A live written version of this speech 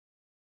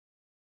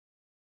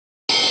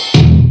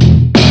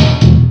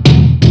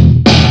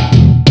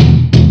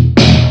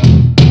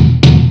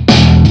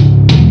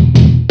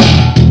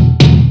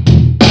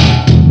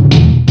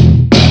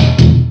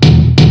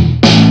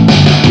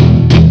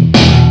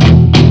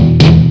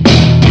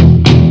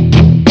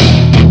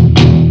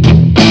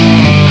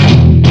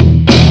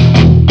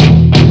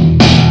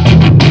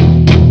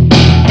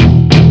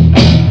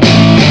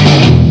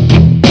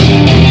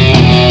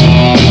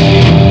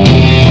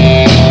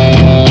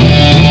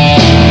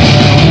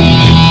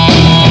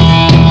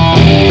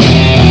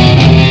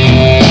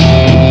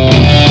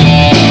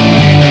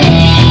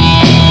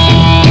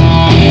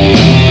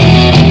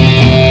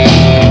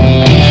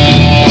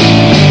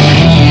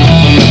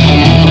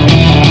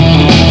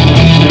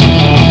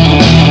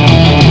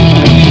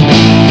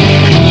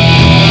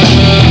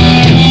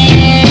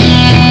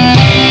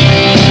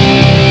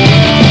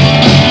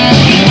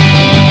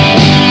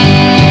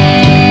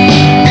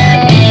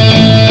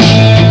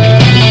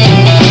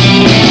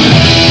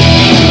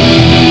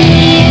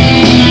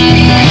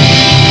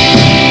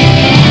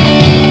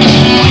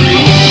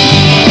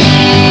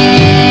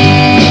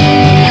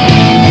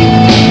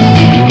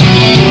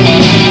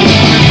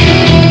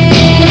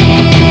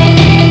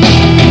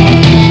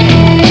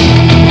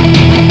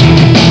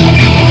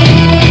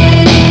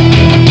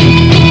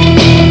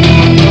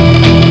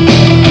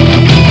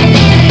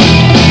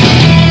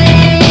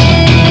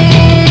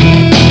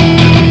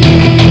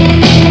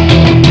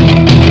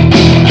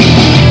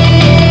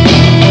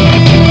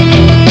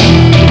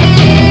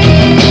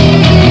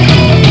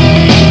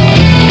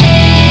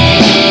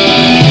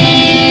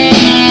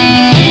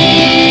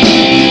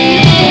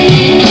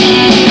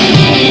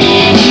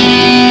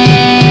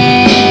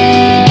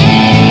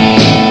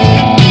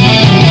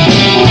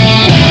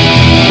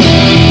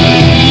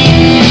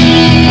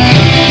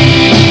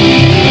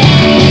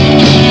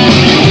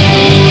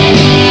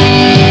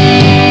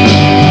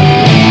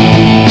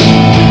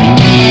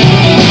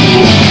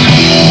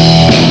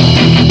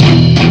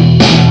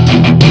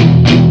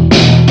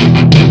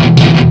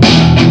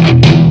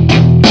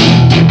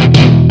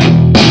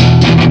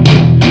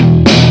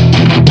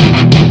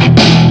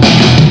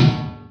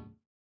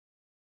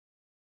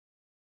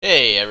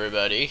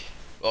everybody,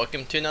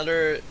 welcome to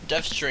another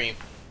dev stream.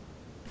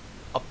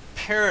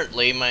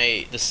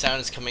 Apparently the sound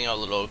is coming out a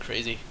little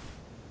crazy.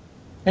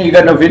 Hey, you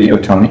got no video,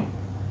 Tony.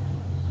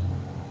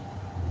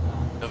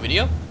 No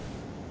video?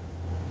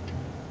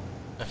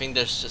 I think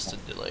there's just a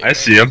delay. I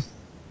see him.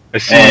 I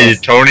see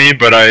Tony,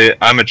 but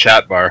I'm a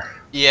chat bar.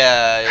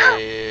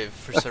 Yeah,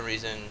 for some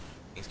reason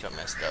things got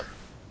messed up.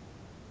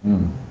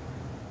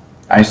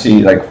 I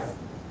see like a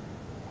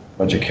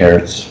bunch of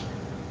carrots.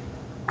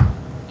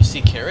 You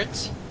see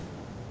carrots?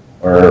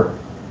 Or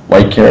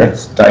white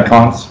carrots,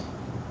 daikons.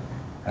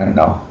 I don't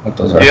know what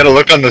those are. You gotta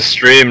look on the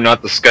stream,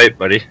 not the Skype,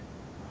 buddy.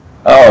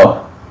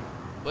 Oh.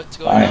 What's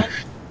going on?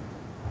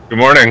 Good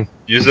morning,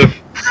 Yusuf.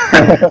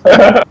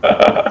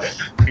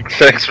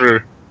 Thanks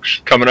for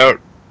coming out.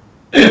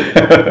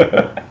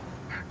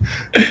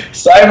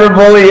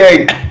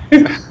 Cyberbullying.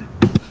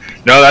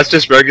 No, that's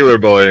just regular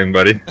bullying,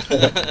 buddy.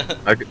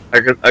 I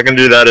can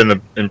do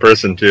that in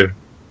person too.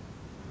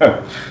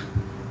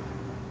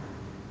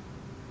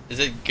 Is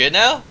it good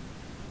now?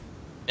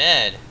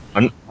 Man.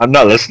 I'm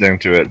not listening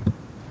to it.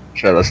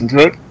 Should I listen to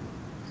it?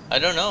 I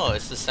don't know.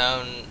 Is the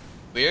sound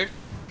weird?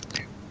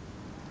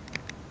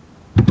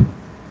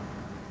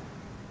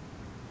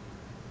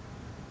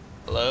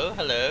 Hello?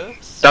 Hello?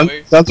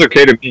 Sounds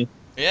okay to me.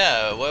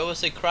 Yeah, why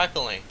was it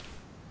crackling?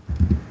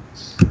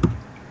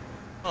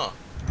 Huh.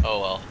 Oh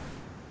well.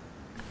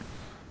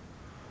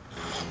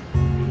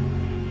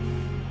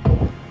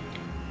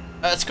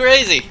 That's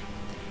crazy!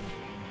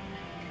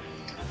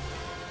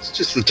 It's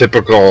just the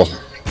typical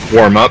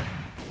warm-up.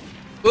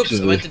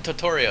 Oops, I went to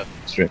tutorial.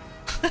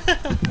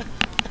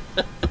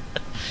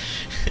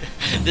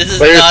 This is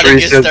Player not a 3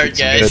 good says start, it's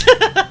guys.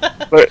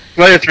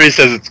 Player 3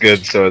 says it's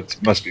good, so it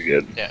must be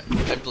good. Yeah,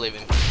 I believe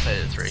in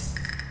Player 3.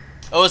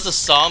 Oh, it's a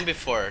song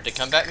before the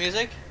comeback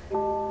music?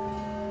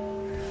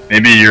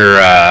 Maybe your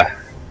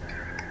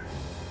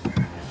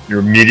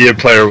media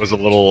player was a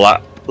little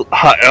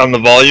high on the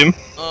volume.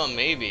 Oh,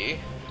 maybe.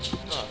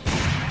 Oh,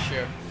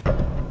 sure.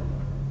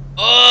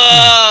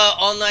 Oh,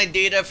 online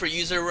data for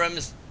user ROM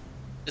is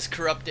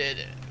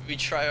corrupted. We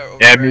try our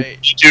overwrite. Yeah, me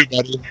too,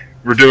 buddy.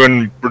 We're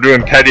doing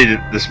petty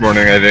this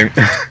morning, I think.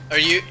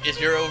 Is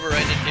your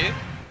overwriting too?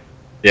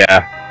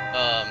 Yeah.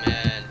 Oh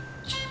man.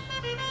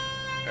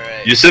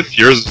 Alright. Yusuf,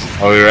 yours is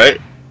probably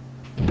right.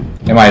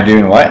 Am I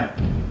doing what?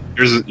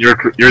 Yours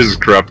is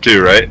corrupt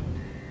too, right?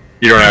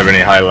 You don't have any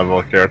high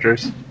level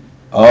characters?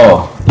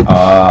 Oh,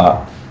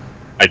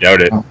 I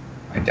doubt it.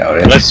 I doubt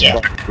it. Unless you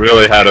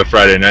really had a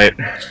Friday night.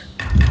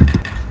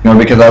 No,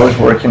 because I was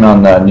working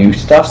on new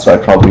stuff, so I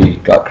probably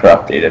got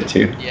corrupt data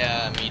too.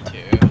 Yeah, me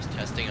too. I was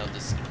testing out the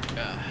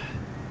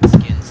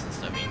skins and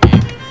stuff in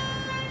game.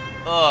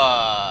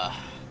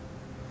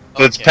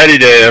 So it's petty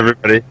day,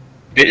 everybody.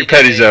 Get your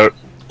petties out.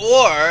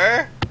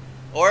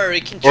 Or we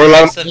can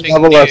try something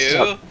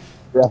new.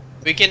 Yeah.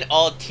 We can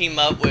all team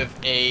up with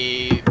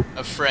a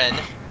friend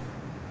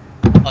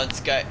on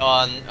Sky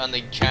on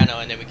the channel,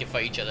 and then we can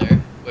fight each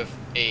other with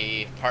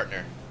a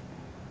partner.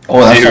 Oh,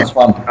 that sounds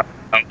fun.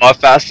 Off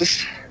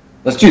fastest?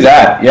 Let's do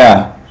that.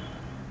 Yeah.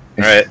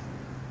 Alright.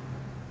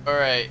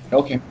 Alright.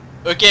 Okay.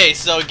 Okay,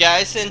 so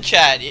guys in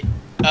chat,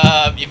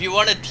 if you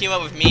want to team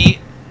up with me,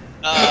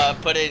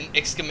 put in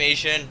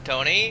exclamation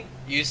Tony,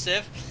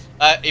 Yusuf.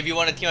 If you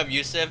want to team up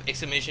Yusuf,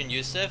 exclamation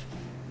Yusuf,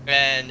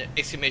 and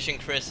exclamation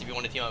Chris if you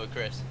want to team up with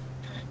Chris.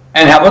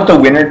 And how about the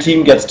winner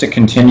team gets to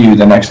continue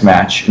the next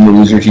match, and the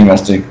loser team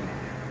has to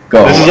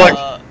go? This is like,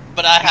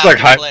 but I have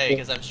to play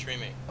because I'm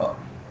streaming. Oh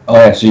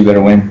yeah, so you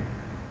better win.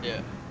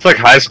 Yeah. it's like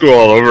high school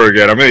all over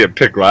again. I'm gonna get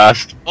picked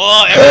last.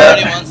 Oh,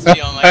 everybody wants to be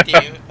on my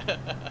team.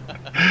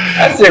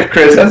 As if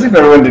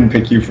everyone didn't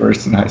pick you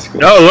first in high school.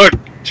 No, look,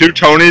 2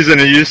 Tonys and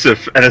a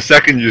Yusuf, and a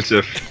second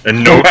Yusuf,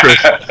 and no Chris.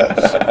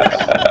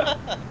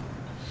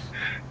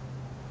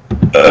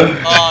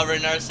 Oh,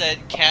 Renard said,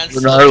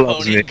 cancel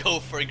Tony,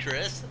 go for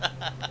Chris.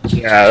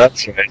 Yeah,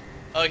 that's right.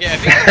 Okay, I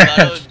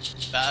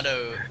think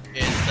Battle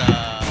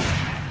is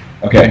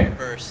Okay.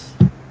 first.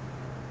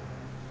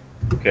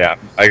 Okay,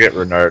 I get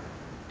Renard.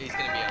 He's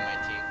gonna be on my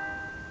team.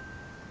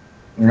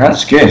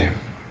 That's good.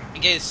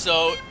 Okay,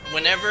 so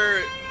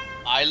whenever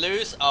I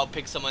lose, I'll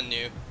pick someone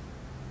new.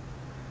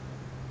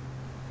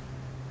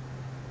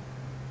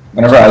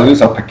 Whenever I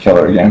lose, I'll pick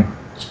Killer again.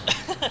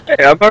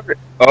 Hey, I'm already.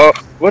 Oh,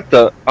 what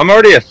the? I'm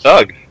already a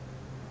thug.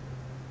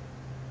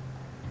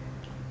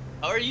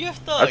 How are you a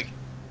thug?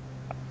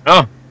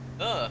 Oh.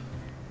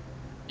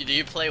 Do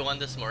you play one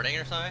this morning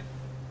or something?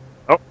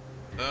 Oh.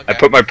 Okay. I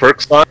put my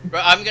perks on.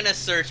 Bro, I'm gonna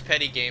search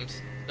petty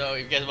games. So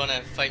if you guys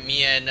wanna fight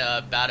me and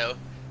Battle,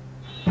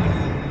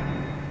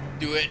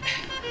 do it.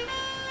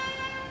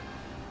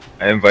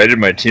 I invited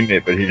my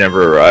teammate, but he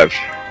never arrived.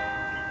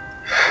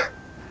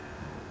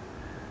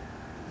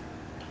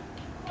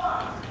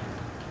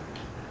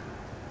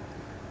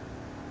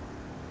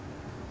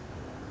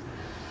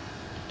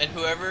 And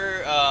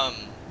whoever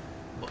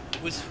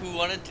who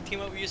wanted to team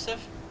up with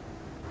Yusuf?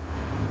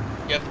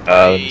 You have to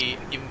probably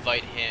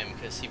invite him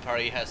because he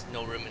probably has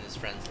no room in his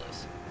friends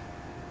list.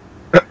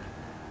 I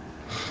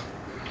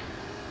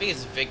think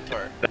it's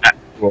Victor.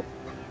 Cool.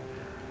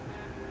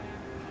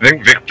 I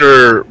think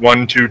Victor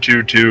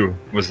 1222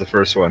 was the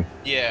first one.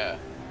 Yeah.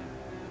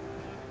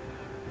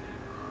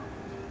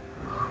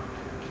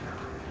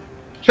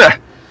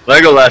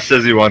 Legolas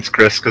says he wants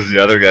Chris because the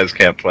other guys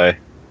can't play.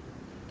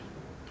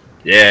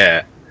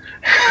 Yeah.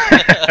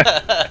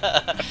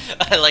 I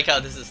like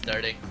how this is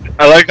starting.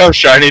 I like how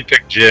Shiny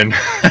picked Jin.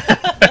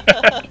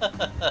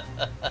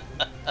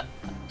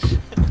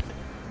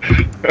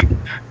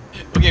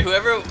 Okay,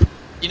 whoever,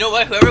 you know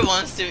what? Whoever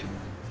wants to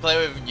play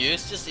with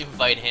Use, just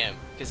invite him,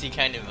 because he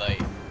can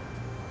invite.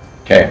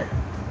 Okay.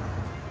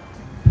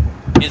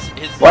 His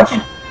What?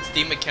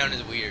 Steam account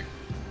is weird.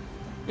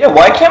 Yeah,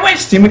 why can't my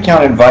Steam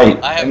account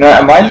invite? I have And, no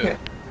am clue.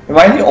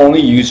 I the only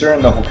user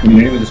in the whole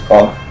community with this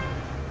problem?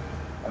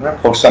 I'm gonna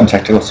post on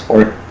technical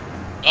support.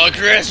 Oh,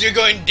 Chris, you're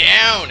going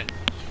down!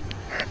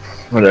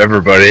 Whatever,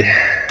 buddy.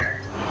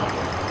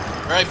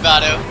 Alright,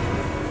 Vado.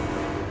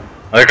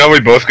 I like how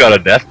we both got a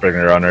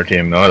Deathbringer on our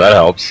team, though. That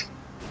helps.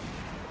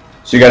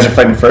 So you guys are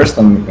fighting first?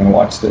 I'm gonna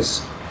watch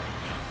this.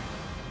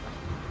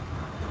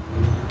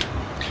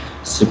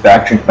 Sit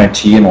back, drink my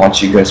tea, and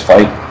watch you guys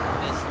fight.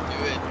 Let's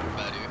do it,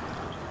 Vado.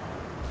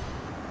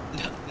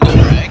 No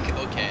wreck?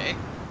 Okay.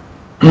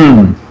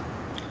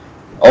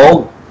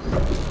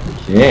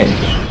 Okay.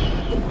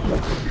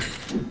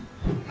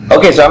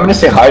 Okay, so I'm gonna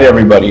say hi to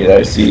everybody that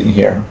I see in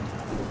here.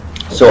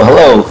 So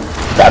hello,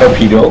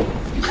 Battlepedo.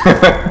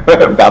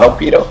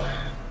 Battlepedo.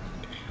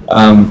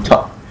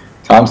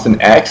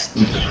 Thompson X,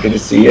 good to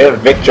see you.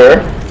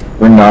 Victor,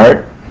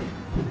 Renard.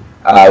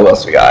 Who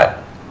else we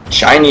got?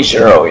 Shiny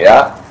Shiro,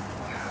 yeah.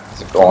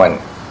 How's it going?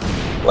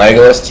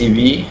 Legolas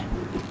TV,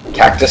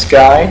 Cactus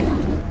Guy,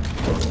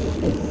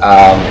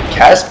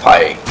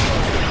 Caspike.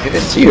 Good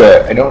to see you.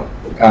 I don't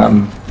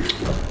haven't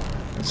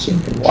seen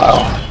you in a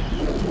while.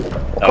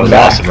 That was Welcome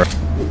back.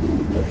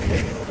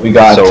 awesome. We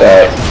got So-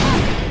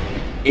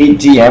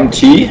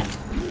 8DMT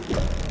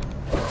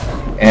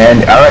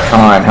and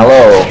Arakon.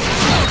 Hello.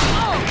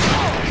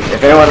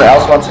 If anyone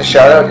else wants a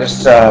shout out,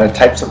 just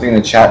type something in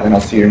the chat and then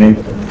I'll see your name.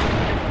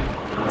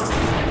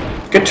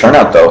 Good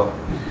turnout though.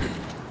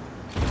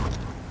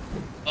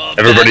 Oh,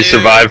 Everybody Vado,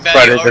 survived Vado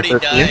Friday the already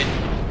 13th? died.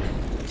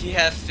 You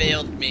have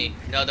failed me.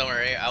 No, don't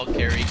worry, I'll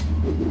carry.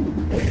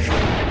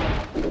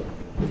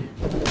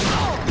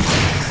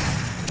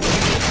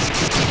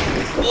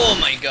 Oh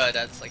my god,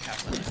 that's like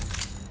half my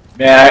life.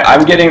 Man,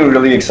 I'm getting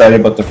really excited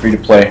about the free to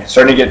play.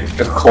 Starting to get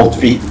cold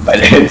feet, but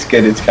it's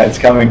good. It's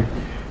coming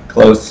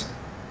close.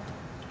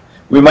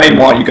 We might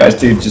want you guys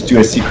to just do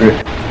a secret.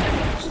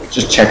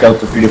 Just check out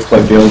the free to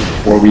play build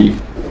before we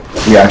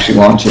actually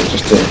launch it,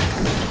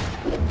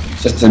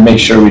 just to make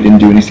sure we didn't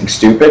do anything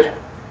stupid.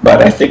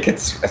 But I think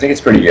it's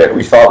pretty good.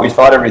 We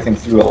thought everything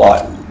through a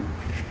lot.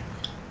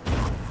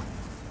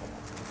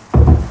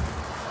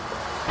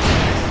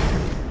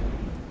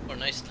 Oh,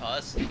 nice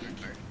toss.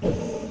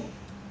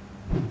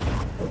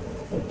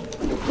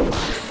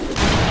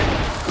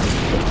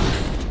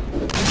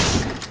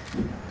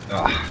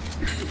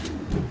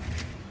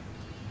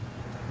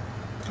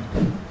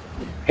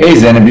 Hey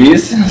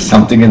Zenobes,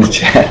 something in the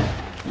chat.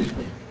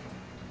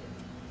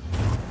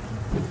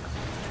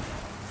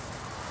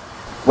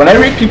 When I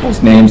read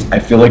people's names, I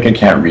feel like I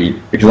can't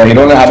read because I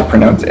don't know how to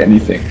pronounce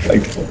anything.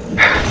 Like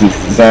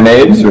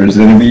Zenobes or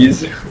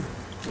Zenobes.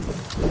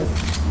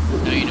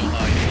 Now you know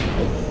how I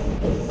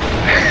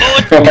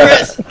feel. Oh,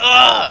 Chris!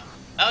 Ah!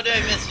 How did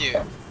I miss you?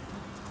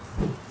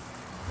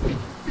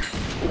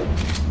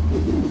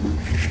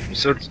 You're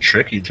so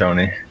tricky,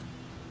 Tony.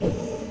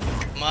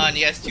 Come on,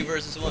 you guys 2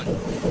 versus 1.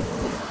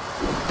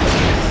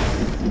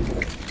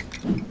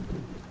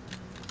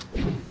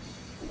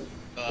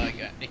 Oh,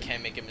 I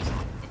can't make a mistake.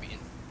 I mean,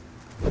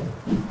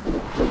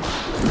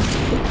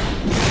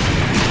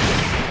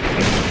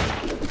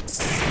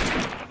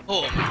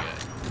 oh my god.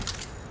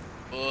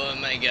 Oh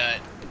my god.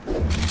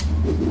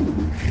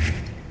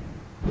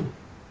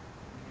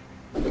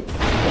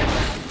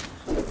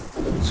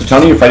 So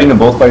Tony, you're fighting them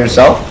both by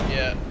yourself?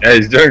 Yeah. Yeah,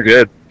 he's doing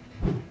good.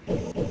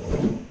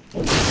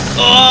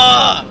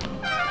 Oh!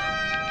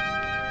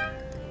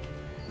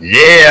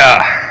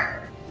 Yeah!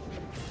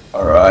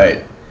 All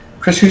right.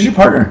 Chris, who's your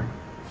partner?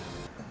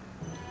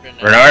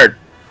 Bernard.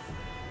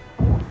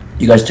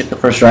 You guys took the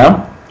first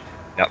round?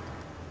 Yep.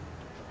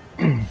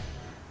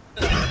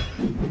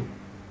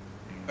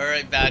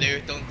 Alright,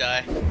 Badu, don't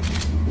die.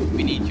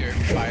 We need your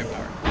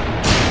firepower.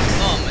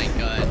 Oh my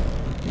god.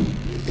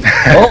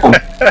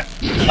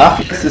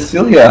 Oh,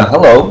 Cecilia,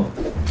 hello.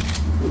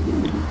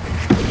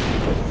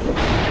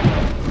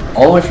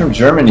 All the way from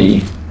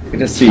Germany. Good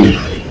to see you.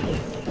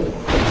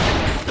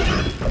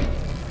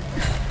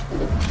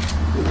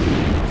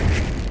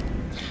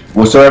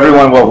 Well, so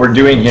everyone, what we're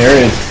doing here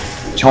is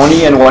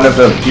Tony and one of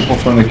the people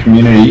from the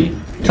community.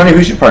 Tony,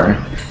 who's your partner?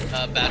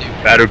 Badu.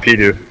 Badu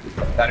Pidu.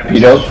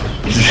 Pito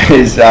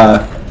is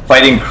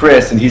fighting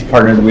Chris, and he's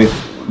partnered with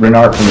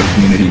Renard from the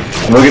community.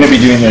 And we're going to be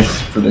doing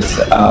this for this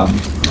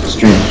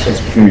stream, so it's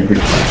going to be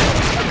pretty fun.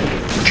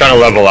 We're trying to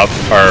level up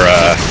our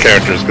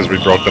characters because we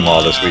broke them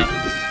all this week.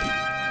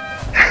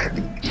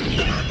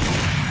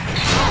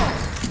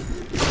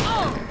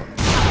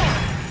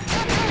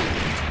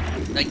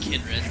 My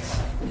kid rents.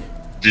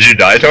 Did you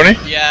die, Tony?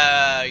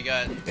 Yeah, I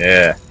got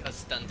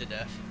stunned to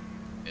death.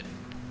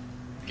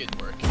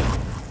 Good work.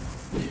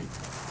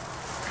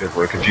 Good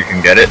work if you can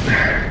get it.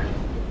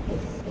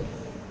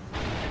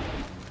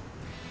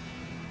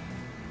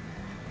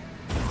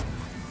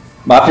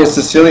 Mafia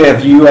Cecilia,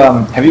 have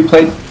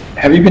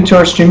you been to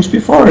our streams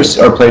before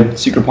or played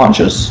Secret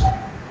Ponchos?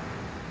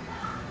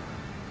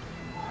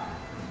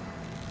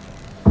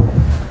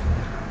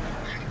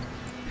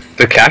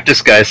 The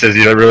cactus guy says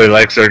he really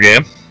likes our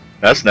game.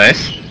 That's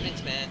nice.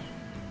 Thanks, man.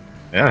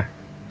 Yeah.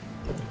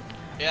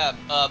 Yeah,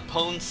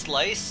 Pone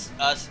Slice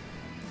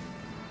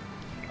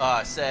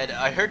said,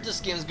 I heard this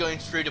game's going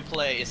free to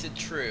play. Is it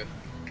true?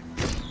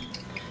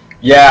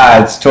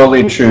 Yeah, it's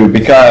totally true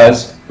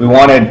because we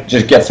want to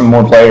just get some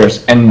more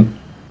players. And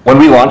when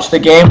we launched the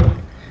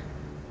game,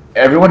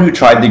 everyone who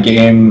tried the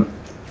game,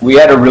 we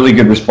had a really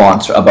good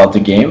response about the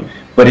game,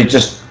 but we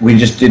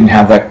just didn't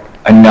have that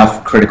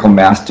enough critical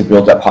mass to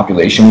build that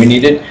population we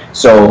needed.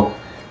 So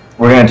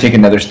we're going to take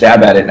another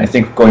stab at it, and I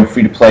think going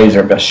free to play is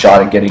our best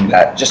shot at getting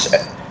that. There's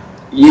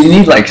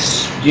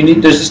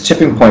this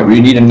tipping point where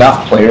you need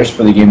enough players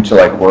for the game to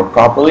like work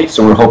properly.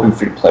 So we're hoping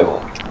free to play will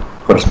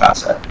put us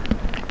past that.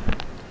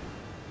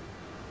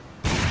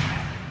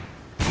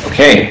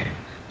 Okay,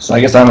 so I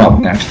guess I'm up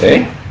next,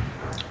 eh?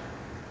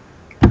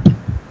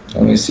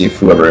 Let me see if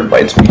whoever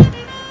invites me.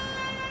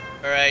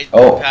 Alright,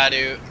 Oh.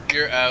 Padu,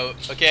 you're out.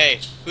 Okay,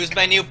 who's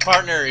my new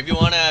partner? If you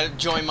want to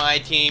join my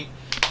team,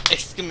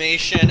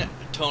 exclamation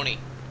Tony.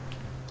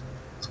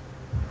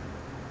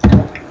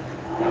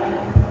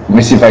 Let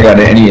me see if I got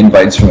any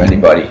invites from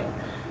anybody.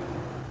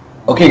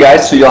 Okay,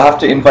 guys, so you'll have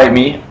to invite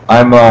me.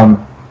 I'm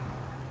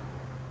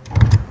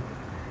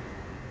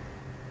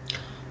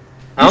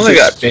I only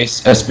got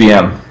Space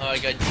SBM. Oh, I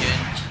got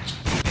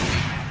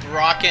Jin.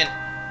 Rockin'.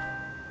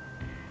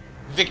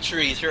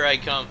 Victories, here I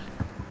come.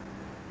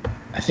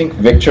 I think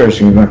Victor is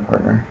going to be my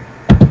partner.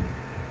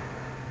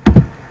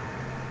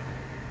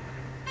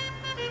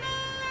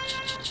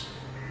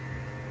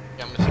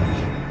 Yeah, I'm gonna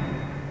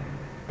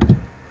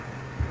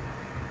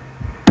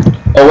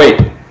Oh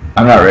wait,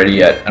 I'm not ready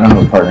yet. I don't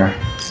have a partner.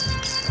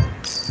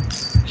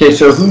 Okay,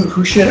 so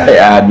who should I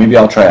add? Maybe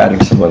I'll try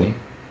adding somebody. You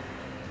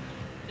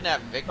can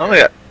have Victor. I only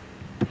got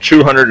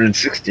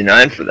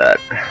 269 for that.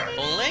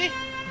 Only?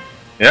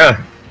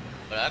 Yeah.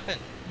 What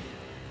happened?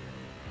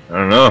 I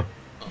don't know.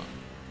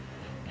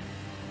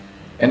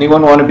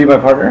 Anyone want to be my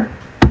partner?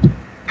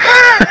 Can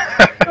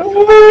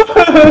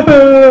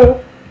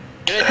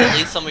I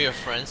delete some of your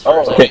friends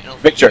Oh, first? okay. I don't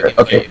think Victor, we can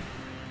okay. wait.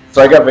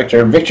 So I got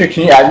Victor. Victor,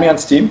 can you add me on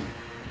Steam?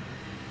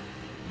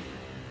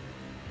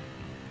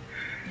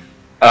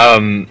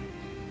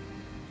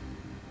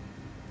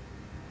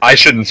 I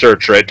shouldn't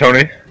search, right,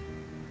 Tony?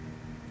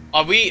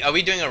 Are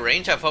we doing a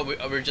range? I thought we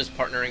were just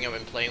partnering up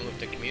and playing with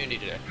the community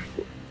today.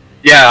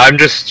 Yeah, I'm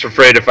just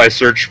afraid if I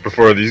search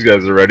before these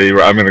guys are ready,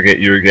 I'm gonna get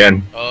you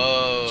again.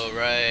 Oh,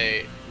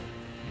 right.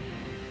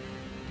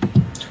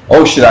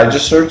 Oh, should I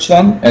just search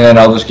then? And then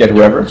I'll just get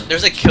whoever?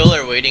 There's a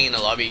killer waiting in the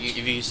lobby.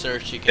 If you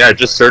search, you can. Yeah,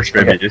 just search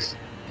maybe. Okay. Just.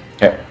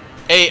 Okay.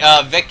 Hey,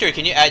 Victor,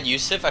 can you add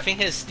Yusuf? I think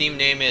his Steam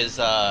name is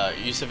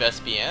Yusuf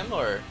SBM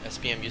or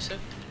SBM Yusuf.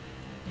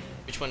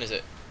 Which one is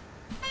it?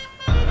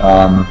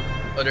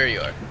 Oh, there you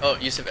are. Oh,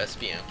 Yusuf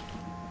SBM.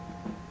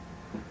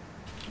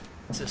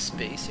 It's a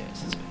space, yeah,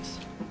 it's a space.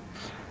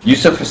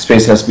 Yusuf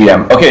Space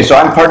SBM. Okay, so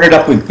I'm partnered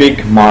up with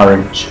Big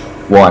Marge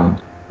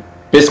 1.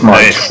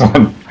 Bismarck Nice.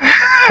 1.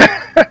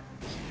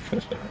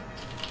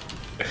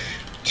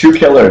 2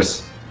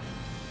 killers.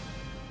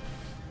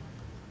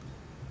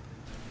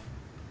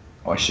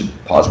 Oh, I should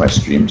pause my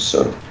stream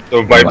so...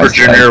 So Viper Nice.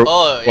 Junior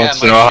Oh, yeah, wants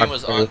to know my how stream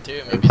was on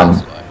too. Maybe Um,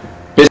 that's why.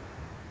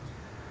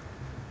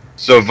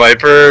 So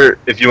Viper,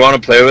 if you want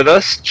to play with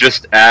us,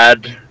 just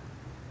add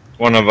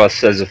one of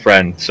us as a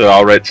friend. So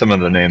I'll write some of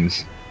the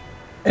names.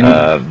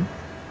 And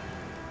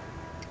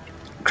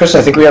Chris,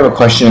 I think we have a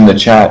question in the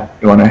chat.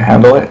 You want to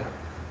handle it?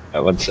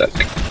 One sec.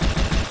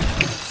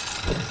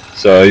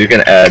 So you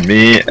can add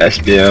me,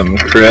 SBM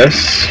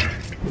Chris.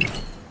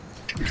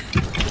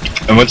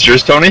 And what's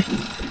yours, Tony?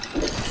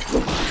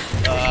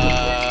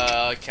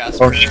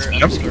 Casper Oh, yep.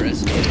 underscore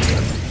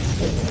SBM.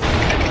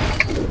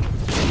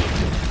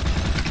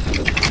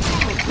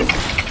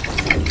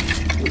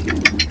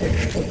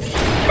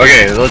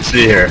 Okay, let's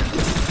see here.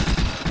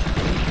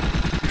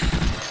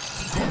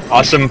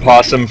 Awesome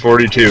Possum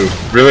 42.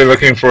 Really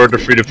looking forward to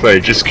free to play.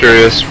 Just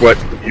curious what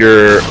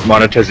your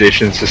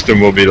monetization system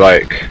will be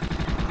like.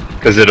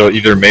 Because it'll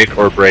either make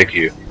or break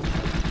you.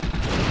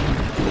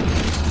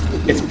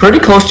 It's pretty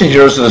close to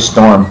Heroes of the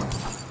Storm,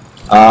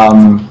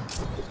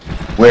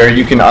 where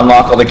you can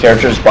unlock all the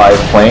characters by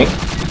playing.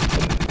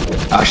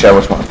 Actually, I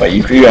was want to fight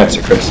you. You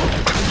answer, Chris.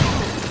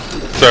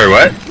 Sorry,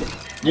 what?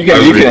 You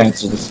can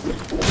answer this.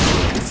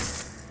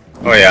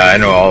 Oh yeah, I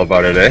know all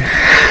about it, eh?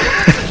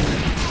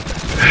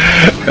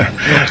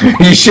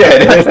 You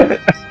should.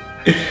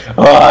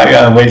 Oh, I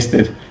got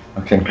wasted.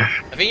 Okay.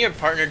 I think your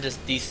partner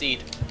just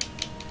DC'd.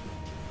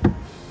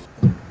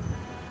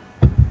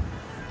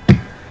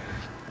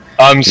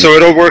 So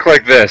it'll work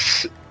like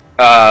this.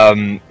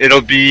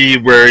 It'll be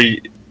where,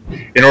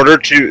 in order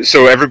to,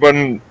 so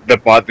everyone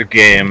that bought the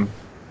game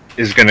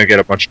is gonna get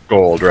a bunch of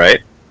gold,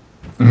 right?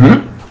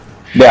 Mm-hmm.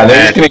 Yeah,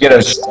 they're just gonna get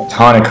a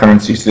ton of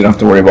currency, so they don't have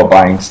to worry about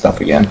buying stuff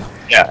again.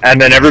 Yeah,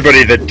 and then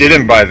everybody that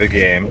didn't buy the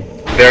game,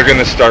 they're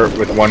gonna start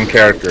with one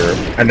character,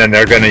 and then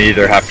they're gonna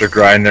either have to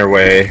grind their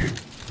way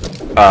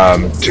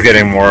to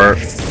getting more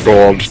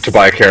gold to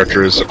buy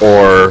characters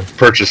or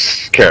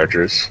purchase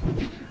characters.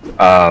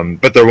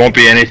 But there won't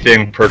be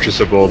anything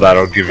purchasable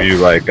that'll give you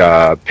like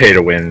a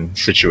pay-to-win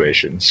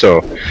situation.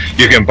 So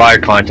you can buy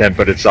content,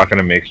 but it's not going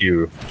to make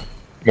you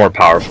more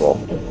powerful.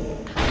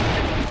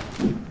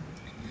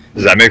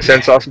 Does that make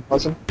sense,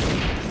 Awesome?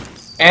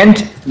 And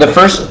the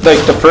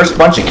first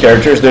bunch of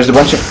characters, there's a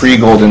bunch of free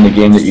gold in the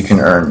game that you can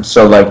earn.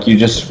 So like you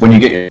just when you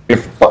get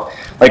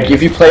like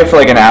if you play for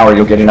like an hour,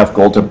 you'll get enough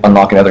gold to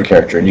unlock another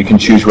character, and you can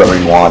choose whoever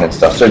you want and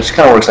stuff. So it just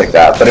kind of works like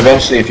that. But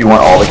eventually, if you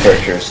want all the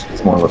characters,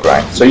 it's more of a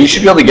grind. So you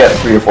should be able to get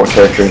 3 or 4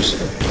 characters,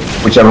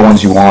 whichever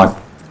ones you want.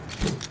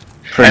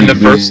 And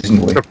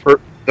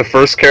the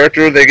first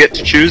character they get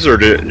to choose, or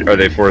are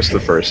they forced the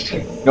first?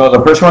 No,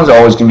 the first one's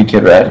always gonna be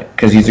Kid Red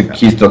because he's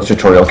the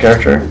tutorial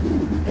character.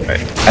 Right.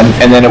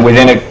 And then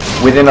within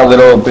a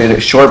little bit,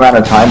 a short amount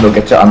of time, they'll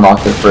get to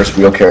unlock their first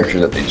real character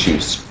that they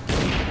choose.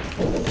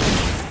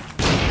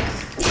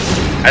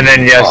 And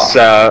then yes,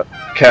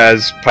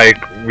 Kaz,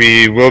 Pike,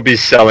 we will be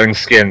selling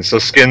skins. So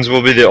skins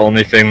will be the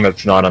only thing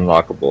that's not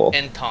unlockable.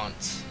 And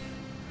taunts.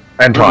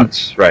 And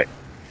taunts, right.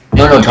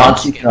 No,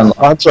 taunts you can unlock.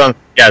 Taunts on,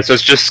 yeah, so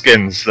it's just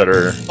skins that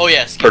are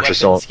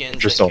purchase only. Skins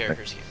just and only.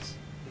 character skins.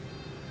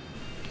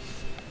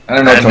 I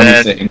don't know what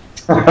Tony's saying.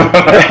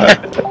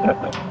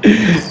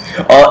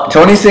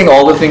 Tony's saying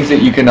all the things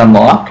that you can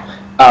unlock.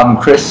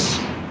 Chris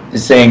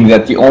is saying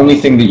that the only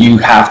thing that you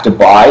have to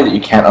buy that you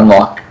can't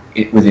unlock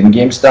with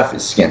in-game stuff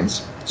is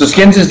skins. So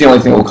skins is the only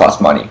thing that will cost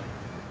money.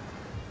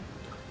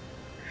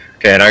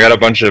 Okay, and I got a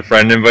bunch of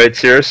friend invites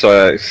here, so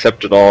I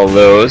accepted all of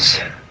those.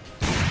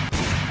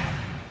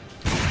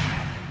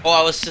 Oh,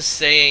 I was just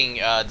saying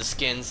the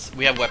skins.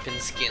 We have weapon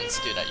skins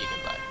too that you can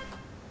buy.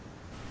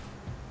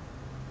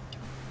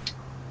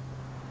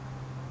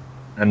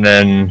 And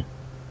then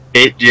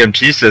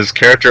 8DMT says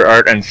character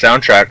art and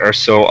soundtrack are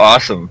so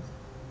awesome.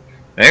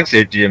 Thanks,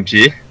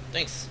 8DMT.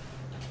 Thanks.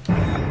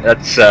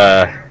 That's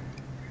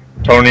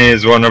Tony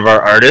is one of our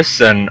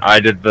artists, and I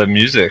did the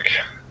music.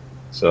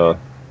 So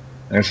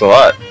thanks a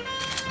lot.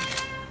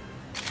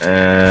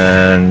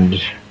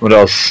 And what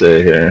else to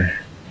say here?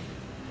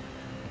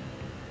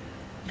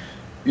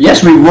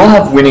 Yes, we will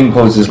have winning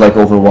poses like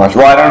Overwatch.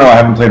 Well, I don't know, I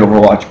haven't played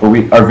Overwatch, but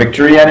our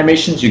victory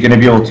animations, you're going to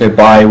be able to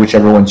buy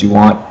whichever ones you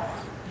want.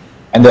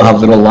 And they'll have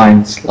little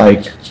lines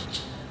like,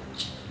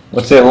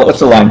 what's the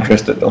line,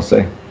 Chris, that they'll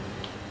say?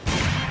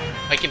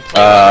 I can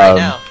play one right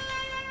now.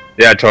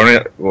 Yeah, Tony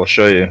will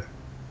show you.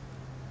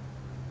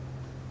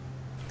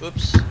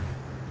 Oops.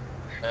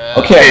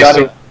 Okay, I got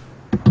it.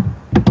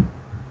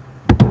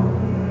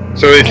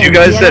 So if you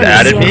guys that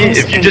added me,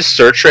 if you just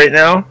search right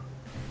now,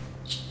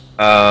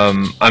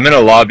 I'm in a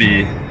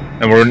lobby,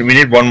 and we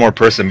need one more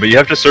person, but you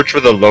have to search for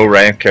the low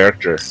rank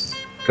character,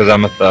 because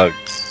I'm a thug.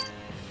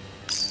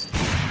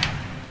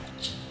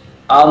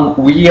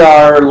 We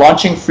are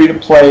launching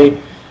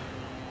free-to-play.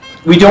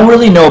 We don't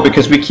really know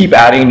because we keep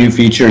adding new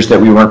features that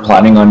we weren't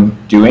planning on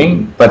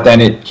doing, but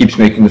then it keeps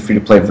making the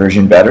free-to-play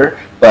version better.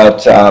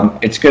 But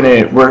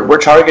we're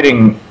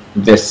targeting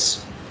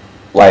this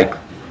like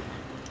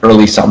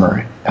early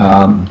summer,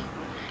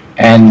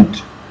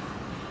 and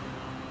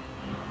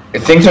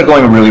things are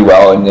going really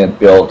well in the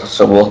build.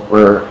 So we've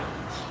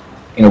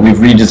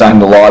redesigned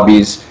the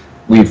lobbies.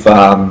 We've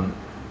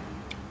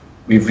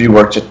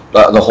reworked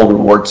the whole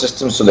reward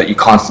system so that you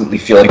constantly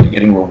feel like you're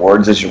getting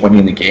rewards as you're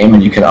winning the game,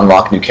 and you can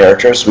unlock new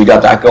characters. So we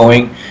got that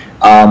going.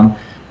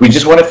 We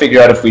just want to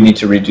figure out if we need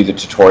to redo the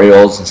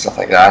tutorials and stuff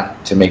like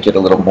that to make it a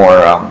little more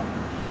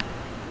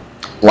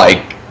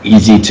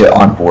easy to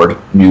onboard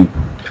new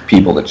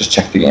people that just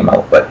check the game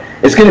out. But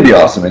it's going to be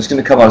awesome. It's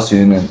going to come out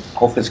soon, and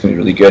hopefully it's going to be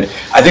really good.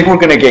 I think we're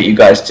probably going to get you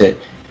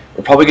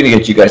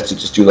guys to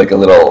just do like a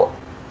little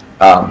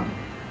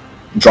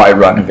dry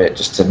run of it,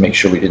 just to make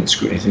sure we didn't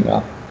screw anything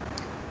up.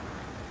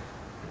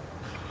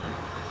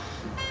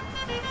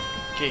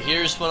 Okay,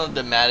 here's one of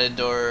the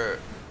Matador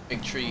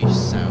victory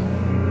sound.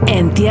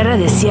 En tierra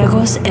de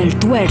ciegos el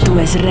tuerto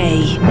es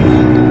rey.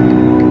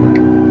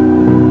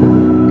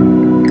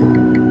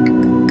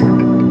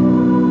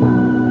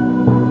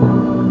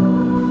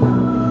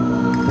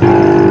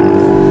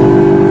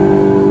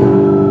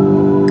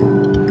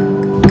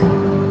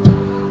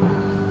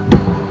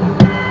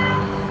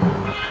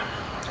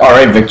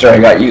 Alright, Victor, I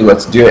got you.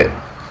 Let's do it.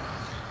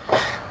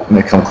 I'm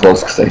going to come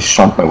close because I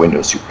shrunk my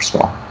window super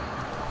small.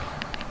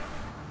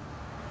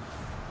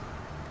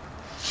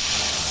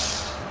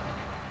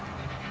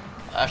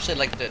 I actually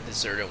like the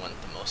deserter one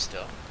the most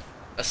still.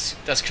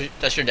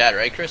 That's your dad,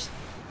 right, Chris?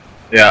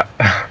 Yeah.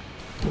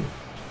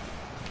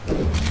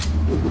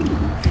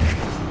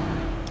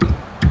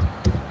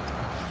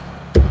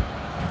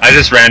 I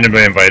just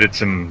randomly invited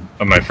some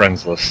of my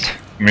friends list.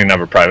 I'm gonna have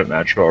a private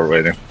match while we're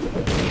waiting.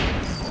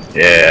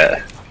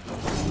 Yeah.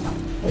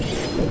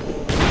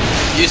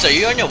 Yus, are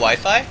you on your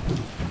Wi-Fi?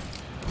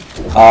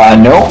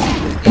 No.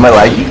 Am I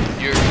laggy?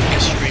 You're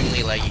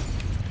extremely laggy.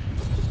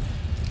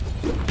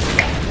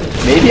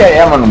 Maybe I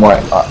am on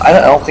what? I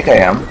don't think I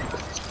am.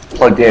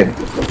 Plugged in.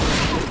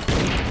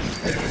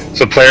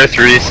 So player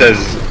 3 says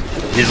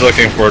he's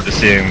looking forward to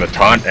seeing the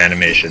taunt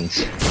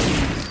animations.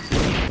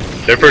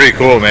 They're pretty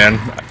cool, man.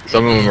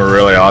 Some of them are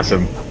really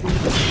awesome.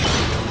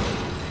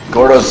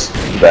 Gordo's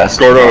the best.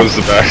 Gordo is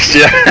the best,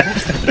 yeah.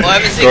 Well, I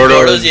haven't seen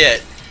Gordo's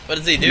yet. What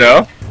does he do?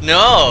 No?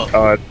 No!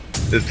 Oh,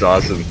 it's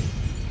awesome.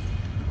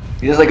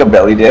 He does like a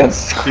belly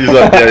dance. He's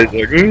like, yeah, he's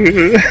like,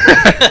 ooh.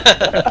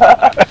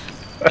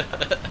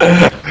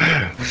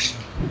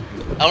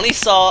 I only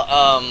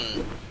saw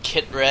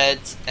Kit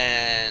Reds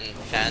and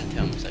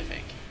Phantoms, I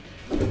think.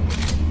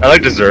 I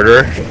like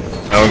Deserter.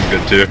 That one's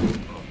good too.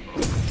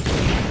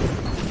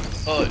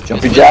 Oh,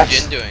 Jumpy what's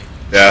jacks? Jin doing?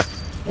 Yeah.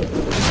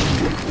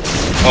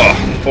 Oh,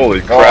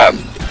 holy crap.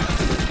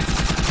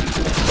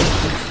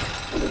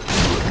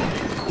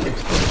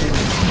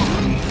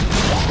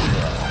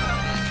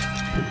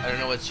 I don't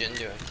know what's Jin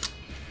doing.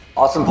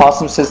 Awesome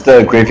Possum says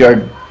the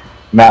graveyard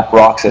map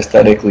rocks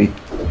aesthetically.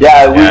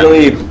 Yeah, we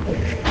really.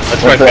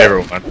 That's my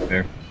favorite one.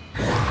 Yeah.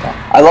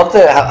 I love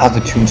how the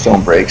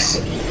tombstone breaks.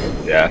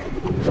 Yeah.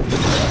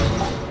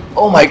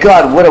 Oh my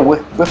god, what a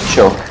whip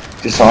choke.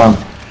 Disarm.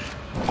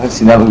 I haven't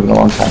seen that move in a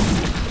long time.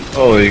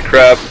 Holy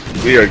crap,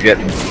 we are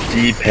getting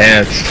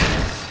de-pantsed.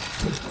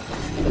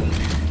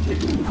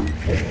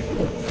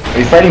 Are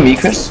you fighting me,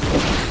 Chris?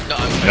 No,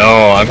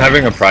 No, I'm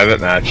having a private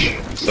match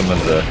with some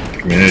of the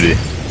community.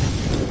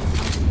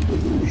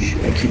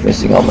 I keep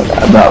missing all my.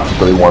 I'm not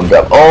really warmed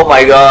up. Oh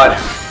my god,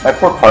 my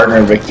poor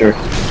partner, Victor.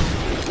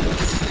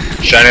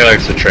 Shiny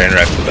likes the train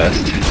wreck the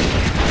best.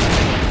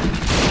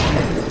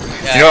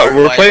 yeah, You know what,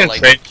 we're I playing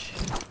like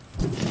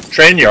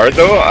Train Yard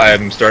though,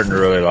 I'm starting to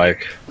really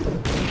like.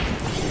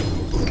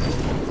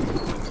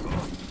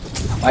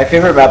 My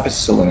favorite map is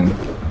Saloon.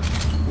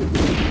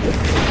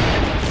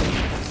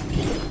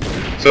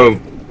 So,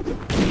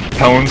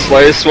 Pone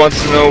Slice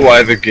wants to know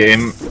why the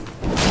game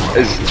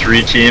is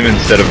 3-team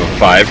instead of a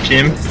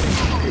 5-team.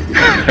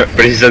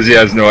 But he says he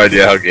has no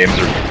idea how games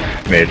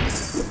are made.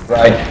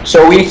 Right.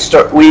 So we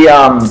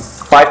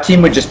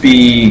 5-team would just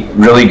be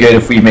really good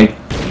if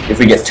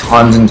we get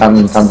tons and tons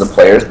and tons of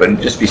players, but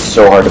it'd just be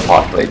so hard to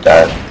populate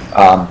that.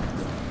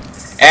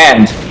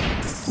 And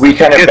we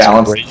kind of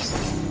balance.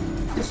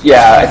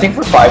 Yeah, I think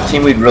for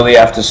 5-team we'd really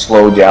have to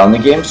slow down the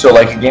game. So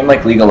like a game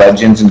like League of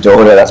Legends and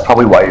Dota, that's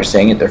probably why you're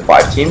saying it. They're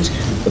 5 teams,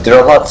 but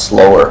they're a lot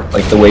slower.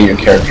 Like the way your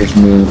characters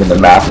move and the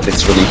map,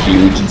 it's really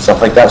huge and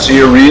stuff like that. So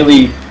you're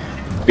really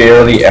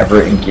barely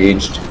ever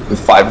engaged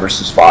with 5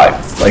 versus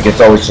 5. Like it's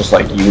always just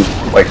like you,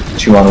 like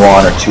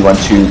 2-on-1 or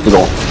 2-on-2,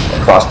 little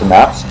across the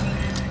maps.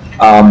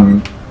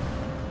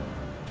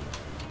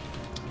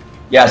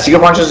 Yeah,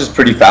 Secret Ponchos is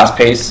pretty fast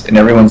paced and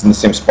everyone's in the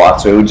same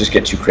spot, so it would just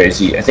get too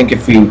crazy. I think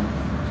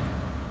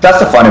that's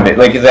the fun of it.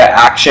 Like the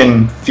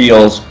action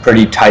feels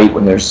pretty tight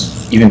when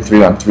there's even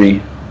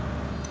 3-on-3.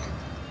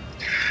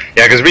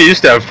 Yeah, because we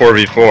used to have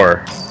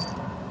 4v4,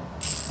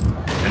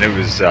 and it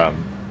was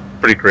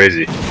pretty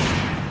crazy.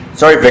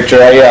 Sorry,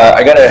 Victor.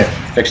 I gotta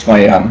fix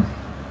my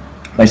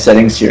my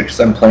settings here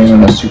because I'm playing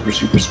on a super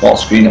small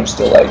screen. I'm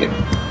still lagging.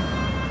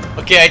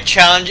 Okay, I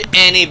challenge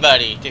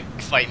anybody to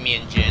fight me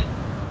and Jin.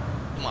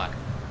 Come on.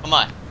 Come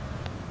on.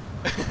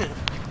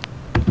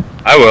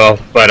 I will,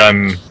 but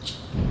I'm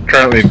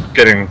currently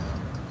getting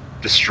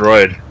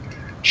destroyed.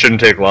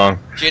 Shouldn't take long.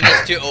 Jin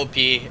is too OP.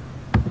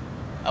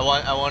 I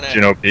wanna...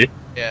 Jin OP?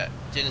 Yeah,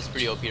 Jin is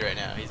pretty OP right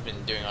now. He's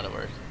been doing all the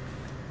work.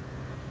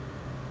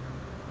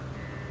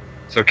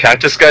 So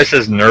Cactus Guy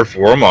says nerf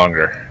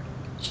Warmonger.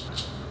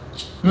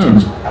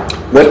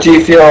 What do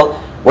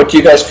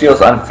you guys feel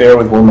is unfair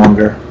with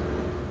Warmonger?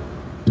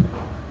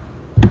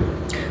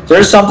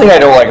 There's something I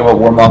don't like about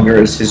Warmonger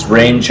is his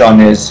range on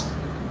his,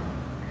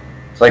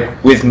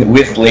 like with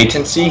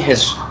latency,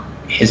 his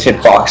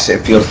hitbox, it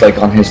feels like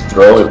on his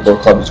throw,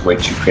 World Club is way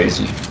too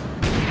crazy.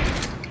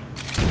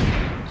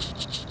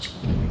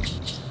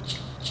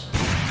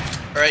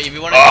 Alright, if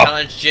you want to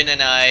challenge Jin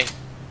and I,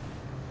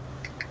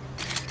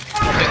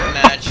 quick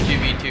match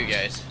 2v2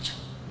 guys.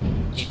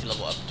 Need to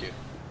level up too.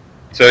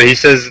 So he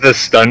says the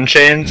stun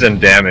chains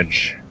and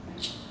damage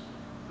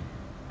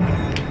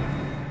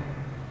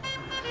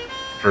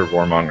for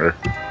Warmonger.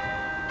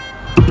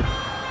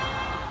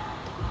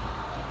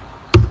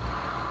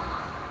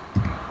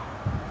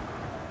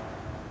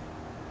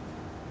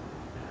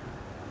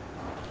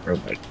 Or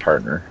my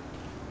partner.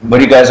 What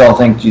do you guys all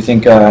think? Do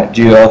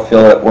you all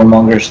feel that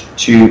Warmonger's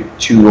too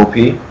OP?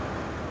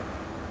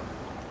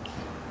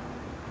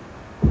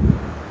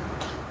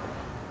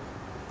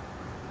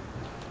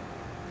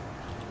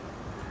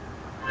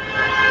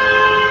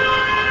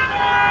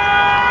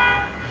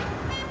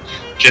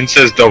 Jin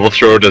says double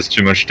throw does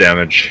too much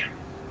damage.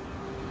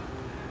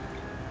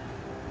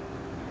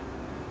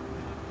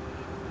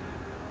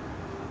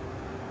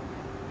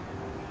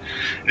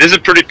 It is a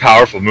pretty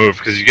powerful move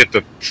because you get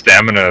the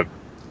stamina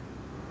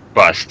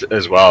bust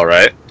as well,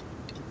 right?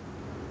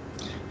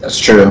 That's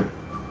true.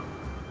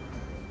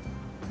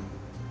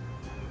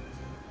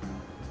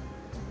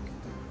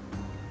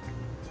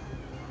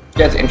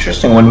 Yeah, it's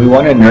interesting. When we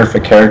want to nerf a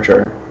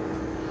character,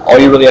 all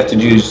you really have to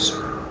do is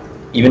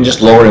even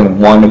just lowering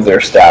one of their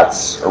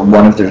stats or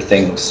one of their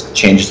things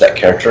changes that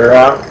character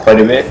around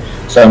quite a bit.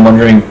 So I'm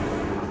wondering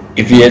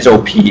if he is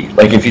OP,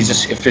 like if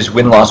his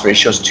win-loss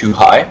ratio is too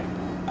high,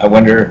 I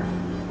wonder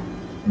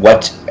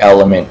what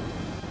element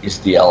is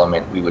the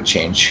element we would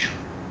change.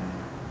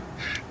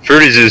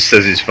 Fruity Zeus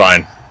says he's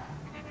fine.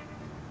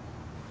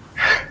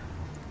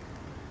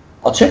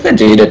 I'll check the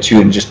data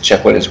too and just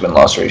check what his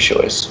win-loss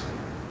ratio is.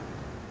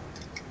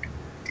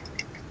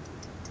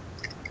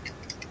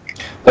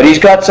 But he's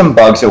got some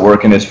bugs that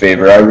work in his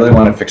favor. I really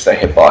want to fix that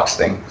hitbox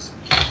thing.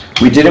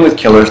 We did it with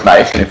Killer's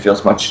Knife and it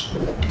feels much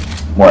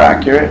more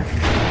accurate.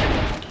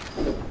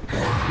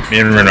 Me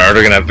and Renard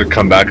are gonna have to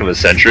come back of a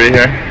century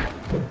here.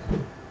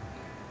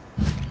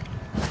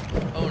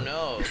 Oh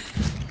no.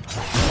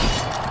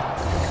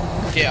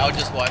 Okay, I'll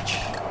just watch.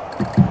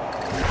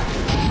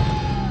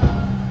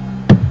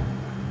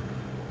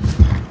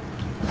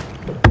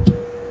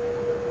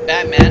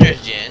 Bad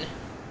manners, Jin.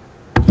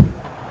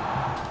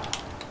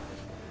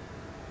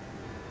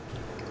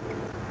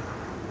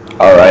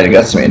 Alright, I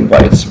got some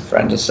invites from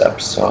friend this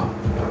episode.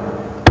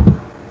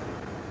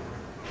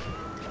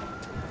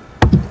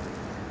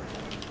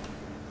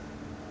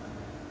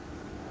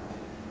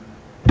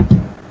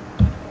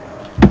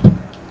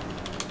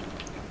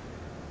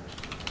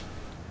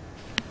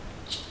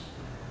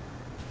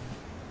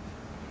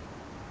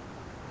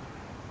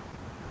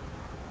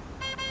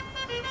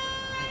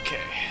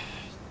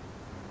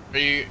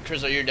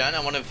 Chris, are you done? I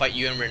want to fight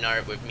you and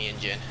Renard with me and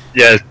Jin.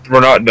 Yeah,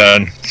 we're not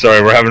done.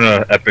 Sorry, we're having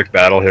an epic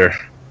battle here.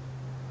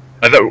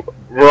 I thought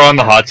we're on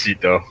the hot seat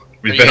though.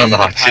 We've been on the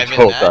hot seat the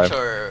whole time.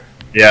 Or?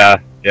 Yeah,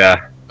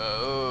 yeah.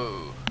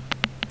 Oh.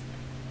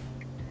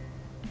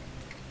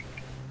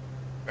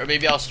 Or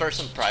maybe I'll start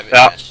some private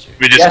match too.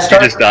 We just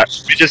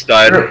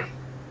died.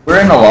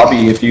 We're in the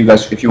lobby if you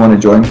want to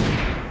join.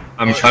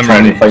 I'm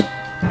ready.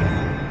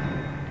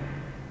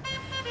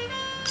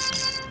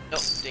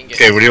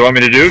 Okay, what do you want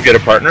me to do? Get a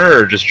partner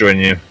or just join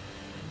you?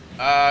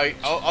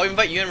 I'll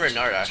invite you and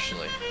Renard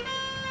actually.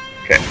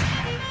 Okay.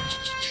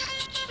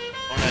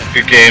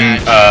 Good game.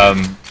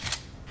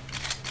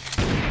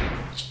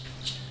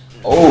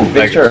 Oh,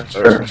 Victor.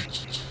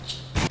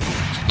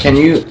 Can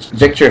you,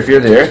 Victor, if you're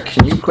there,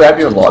 can you grab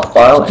your log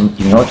file and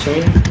email it to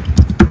me?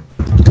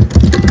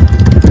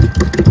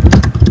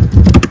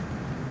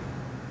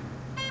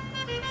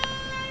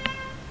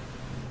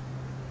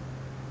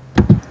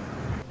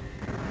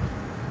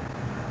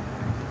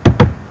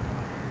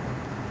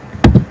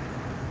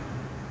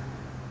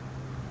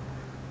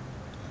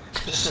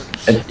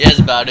 Yes,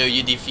 Bado,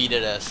 you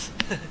defeated us.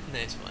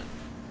 Nice one.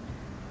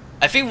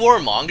 I think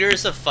Warmonger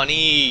is a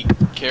funny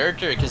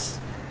character because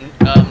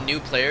new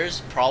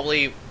players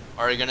probably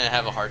are gonna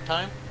have a hard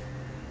time.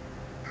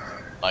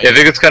 Like, yeah, I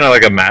think it's kind of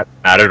like a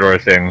Matador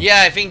thing.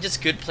 Yeah, I think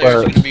just good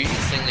players are gonna be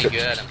insanely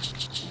good at him.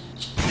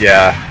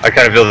 Yeah, I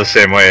kind of feel the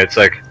same way. It's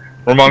like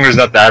Warmonger's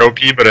not that OP,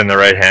 but in the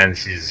right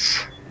hands, he's.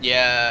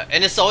 Yeah,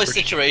 and it's always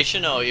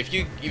situational. If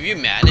you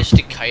manage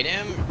to kite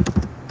him,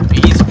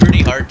 he's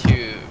pretty hard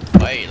to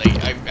fight.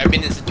 Like I've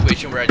been in a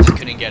situation where I just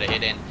couldn't get a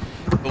hit in,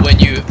 but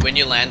when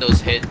you land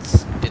those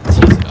hits, he's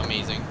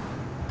amazing.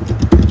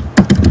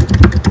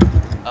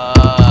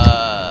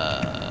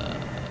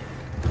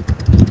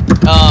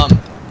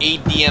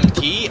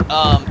 ADMT.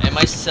 Am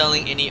I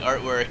selling any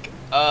artwork?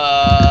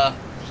 I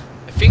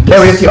think.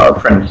 Yeah, we have the art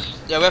prints.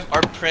 Yeah, we have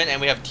art print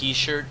and we have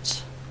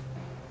T-shirts.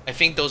 I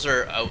think those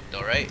are out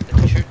though, right?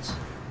 The T-shirts.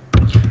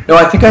 No,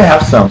 I think I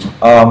have some.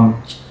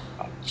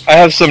 I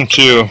have some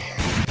too.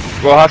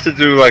 We'll have to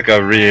do like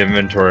a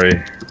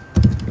re-inventory.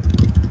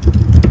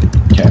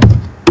 Okay.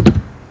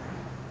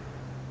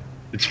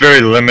 It's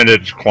very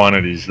limited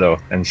quantities though,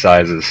 and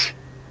sizes.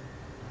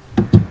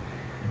 I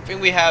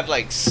think we have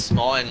like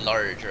small and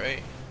large,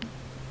 right?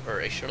 Or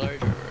extra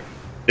large, or...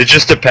 It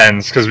just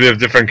depends, because we have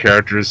different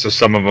characters, so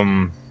some of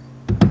them...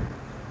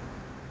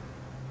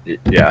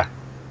 Yeah.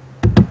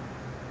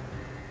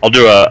 I'll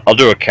do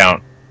a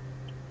count.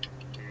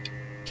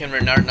 Can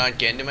Renard not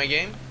get into my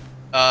game?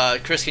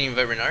 Chris, can you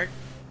invite Renard?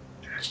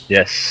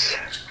 Yes.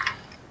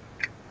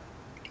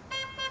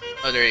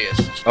 Oh, there he is.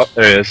 Oh,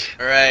 there he is.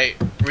 Alright,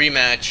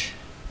 rematch.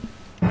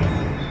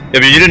 Yeah,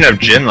 but you didn't have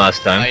Jin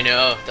last time. I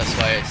know, that's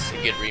why it's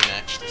a good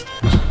rematch this time.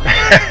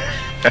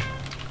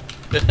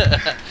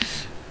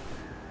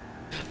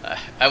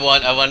 I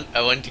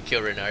want to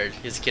kill Renard.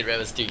 His kid rap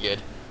was too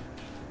good.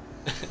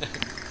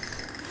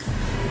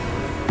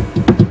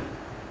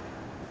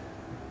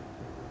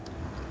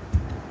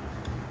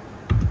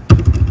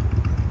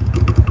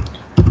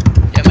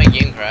 Yeah, my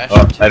game crashed.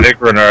 Oh, I think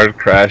Renard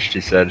crashed,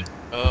 he said.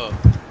 Oh.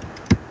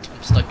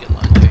 I'm stuck in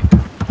laundry.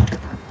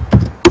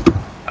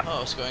 Oh,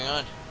 what's going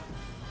on?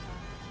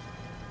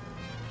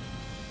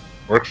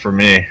 Worked for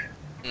me.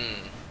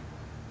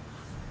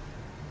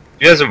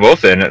 You guys are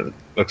both in, it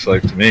looks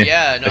like to me.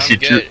 Yeah, no, I see I'm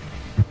good.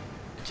 I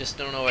just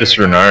don't know why just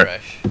Renard.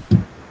 crashed.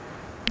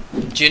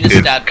 Jin is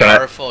Dude, that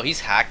powerful. He's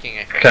hacking,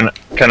 I think.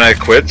 Can I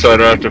quit so I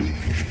don't have to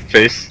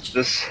face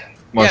this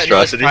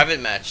monstrosity? Yeah, no, it's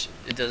private match.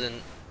 It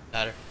doesn't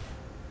matter.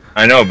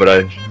 I know,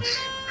 but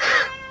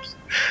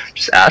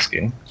just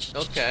asking.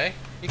 Okay,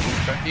 you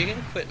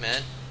can quit,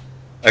 man.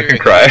 I can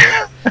cry.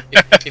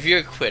 If you're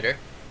a quitter.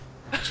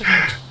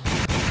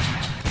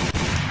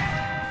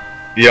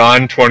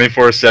 Beyond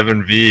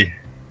 24/7V.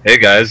 Hey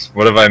guys,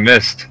 what have I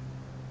missed?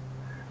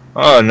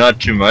 Oh, not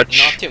too much.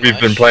 Not too We've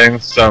much. been playing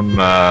some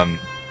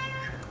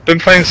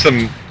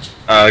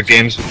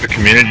games with the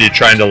community,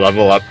 trying to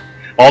level up.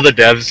 All the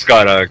devs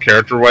got a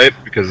character wipe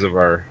because of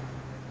our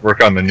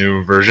work on the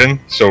new version,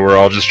 so we're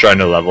all just trying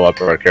to level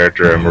up our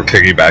character, and we're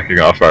piggybacking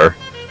off our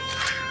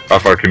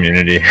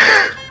community.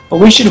 Well,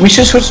 we should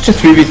switch to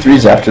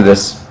 3v3s after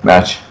this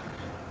match.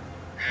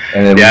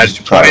 And then Yeah, we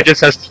just Tony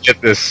just has to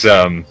get this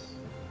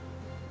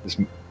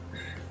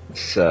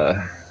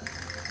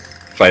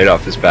fight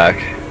off his back.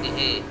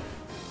 Mm-hmm.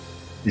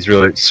 He's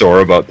really sore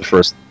about the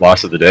first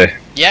loss of the day.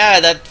 Yeah,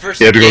 that first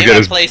He had to go game get I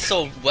his- played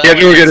so well he had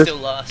to go and get I his- still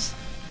lost.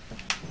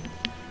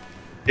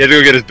 He had to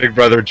go get his big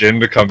brother Jin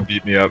to come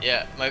beat me up.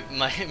 Yeah, my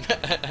my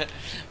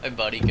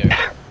bodyguard.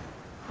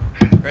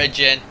 Right,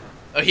 Jin?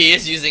 Oh, he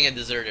is using a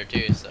deserter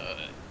too, so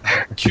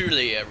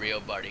truly a real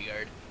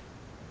bodyguard.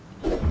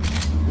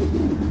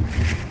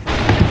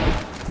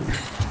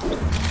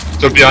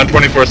 So beyond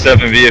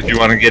 24/7V, if you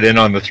want to get in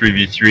on the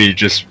 3v3,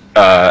 just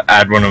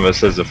add one of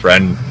us as a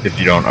friend if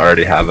you don't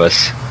already have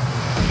us.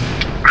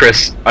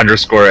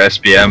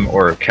 Chris_SBM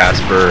or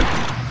Casper.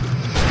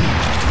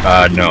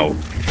 No.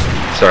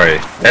 Sorry.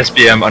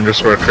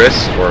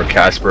 SBM_Chris or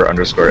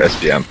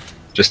Casper_SBM.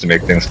 Just to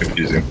make things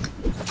confusing.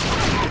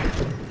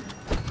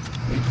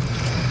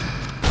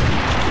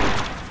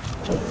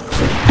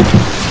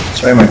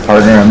 Sorry, my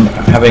partner. I'm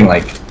having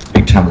like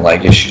big time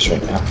lag issues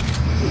right now.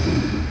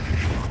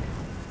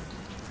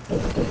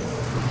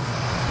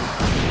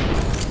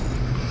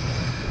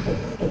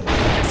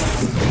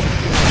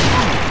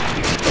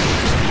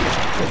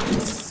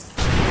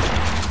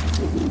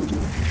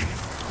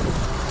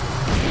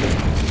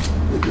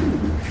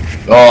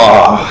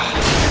 Oh.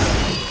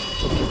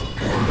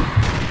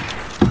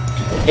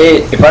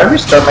 Hey, if I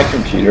restart my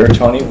computer,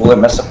 Tony, will it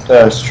mess up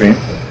the stream?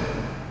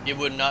 It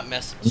would not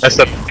mess.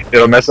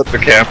 It'll mess up the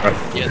camera.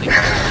 Yeah,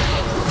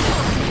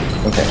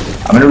 Okay,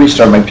 I'm gonna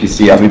restart my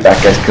PC. I'll be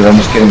back, guys, because I'm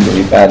just getting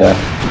really bad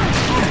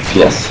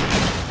FPS.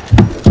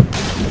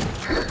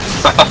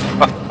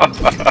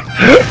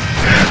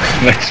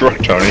 Nice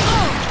work, Tony.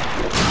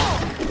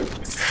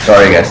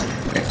 Sorry, guys.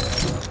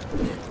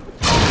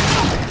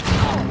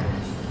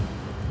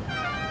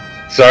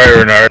 Sorry,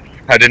 Renard.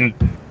 I didn't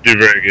do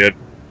very good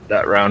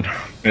that round.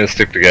 I'm gonna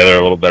stick together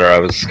a little better. I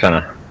was kind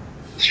of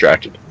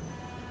distracted.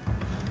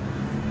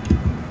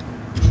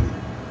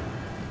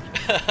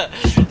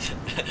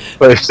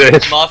 Play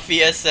safe.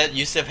 Mafia said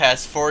Yusuf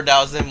has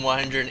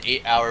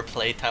 4,108 hour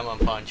playtime on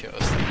Ponchos.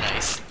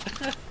 Nice.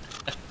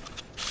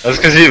 That's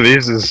because he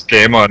leaves his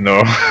game on,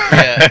 though.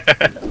 Yeah.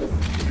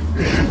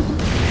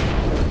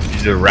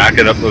 He's just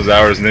racking up those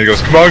hours, and then he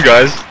goes, "Come on,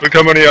 guys! Look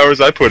how many hours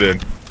I put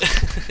in."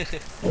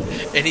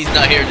 And he's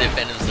not here to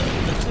defend himself.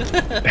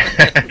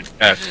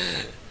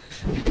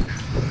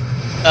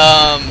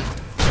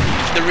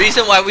 The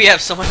reason why we have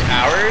so much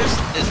hours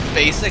is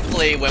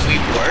basically when we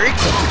work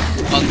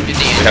on the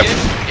engine,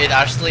 it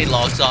actually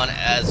logs on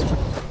as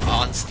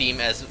on Steam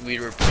as we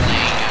were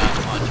playing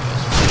Ponchos.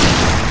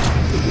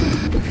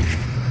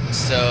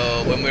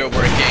 So when we were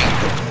working,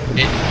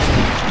 it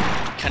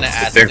kind of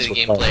adds to the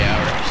gameplay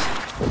hours.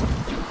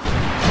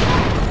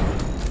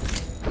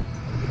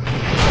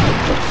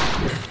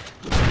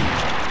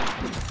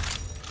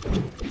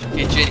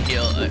 Engine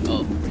heal.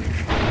 Oh,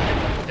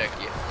 thank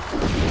you.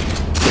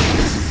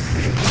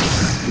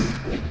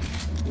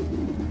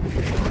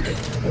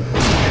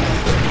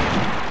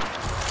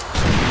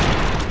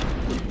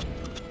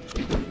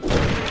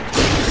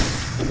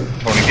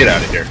 Tony, get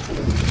out of here.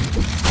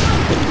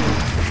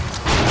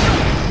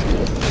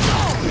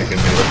 Making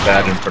me look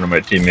bad in front of my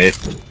teammate.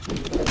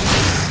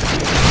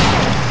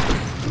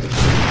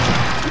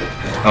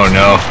 Oh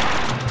no.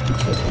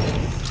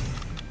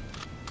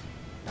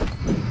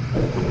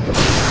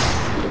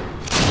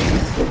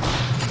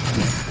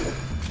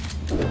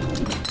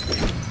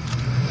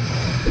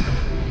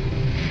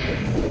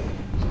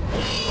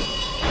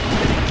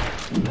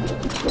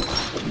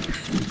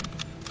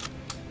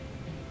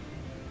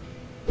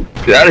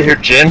 Get out of here,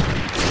 Jin.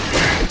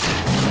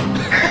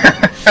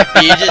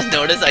 Did you just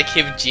notice I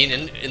kept Gene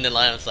in the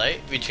line of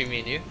sight between me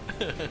and you?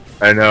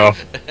 I know.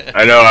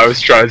 I was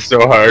trying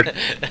so hard.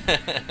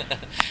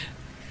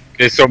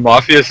 Okay, so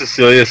Mafia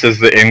Cecilia says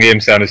the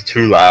in-game sound is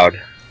too loud.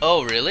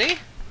 Oh, really?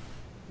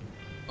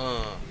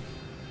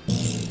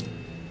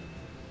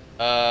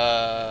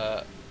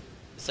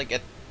 It's like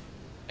I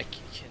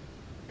can't.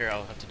 Here,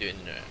 I'll have to do it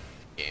in the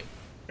game.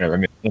 Here, let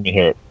me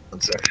hear it. 1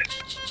 second.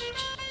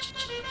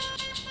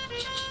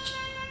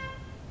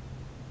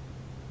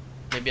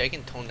 Maybe I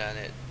can tone down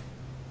it.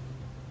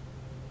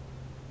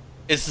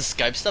 Is the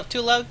Skype stuff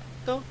too loud,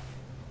 though?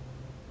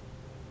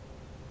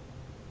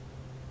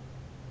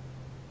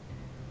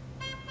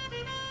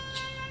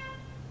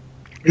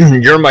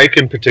 Your mic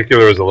in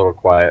particular is a little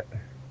quiet.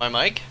 My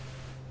mic?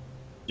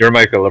 Your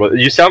mic a little.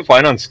 You sound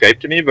fine on Skype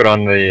to me, but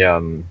on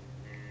the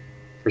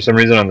for some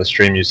reason on the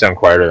stream you sound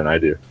quieter than I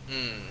do.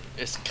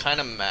 It's kind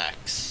of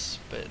max,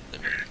 but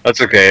let me... That's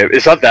okay.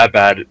 It's not that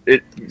bad.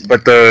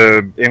 But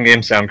the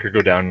in-game sound could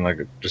go down like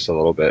just a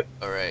little bit.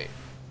 All right.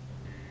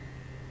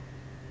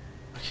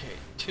 Okay,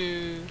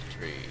 2,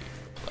 3,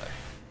 play.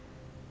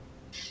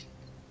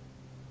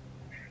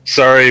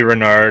 Sorry,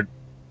 Renard.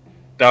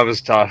 That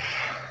was tough.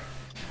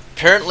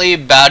 Apparently,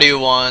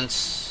 Badu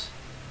wants...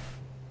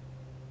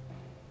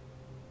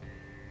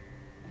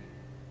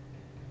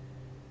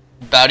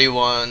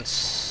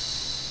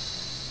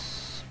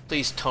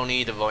 Please,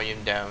 Tony, the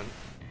volume down.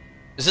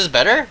 Is this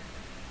better?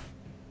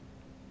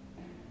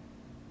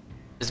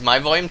 Is my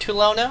volume too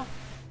low now?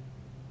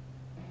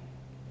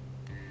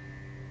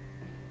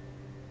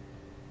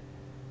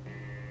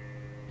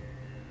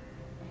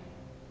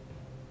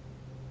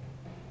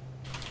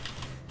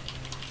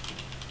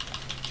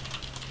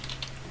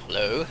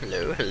 Hello,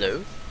 hello,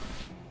 hello.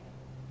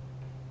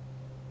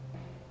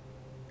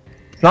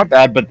 It's not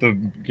bad, but the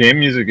game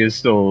music is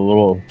still a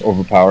little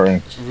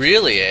overpowering.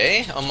 Really,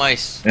 eh? On my...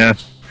 Yeah.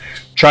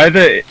 Try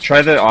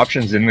the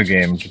options in the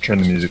game to turn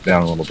the music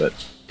down a little bit.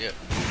 Yep.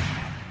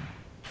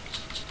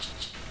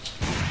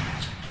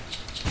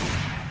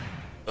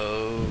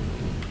 Oh.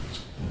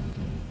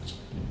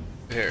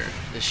 Here,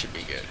 this should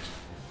be good.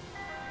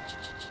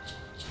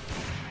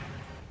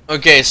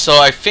 Okay,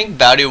 so I think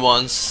Badu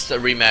wants a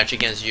rematch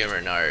against you and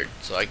Renard,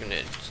 so I can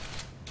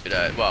do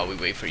that while we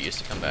wait for Yus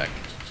to come back.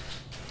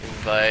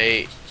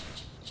 Invite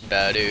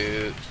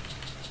Badu,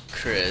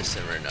 Chris,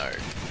 and Renard.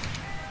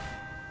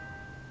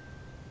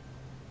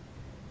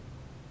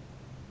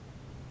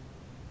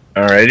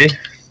 Alrighty.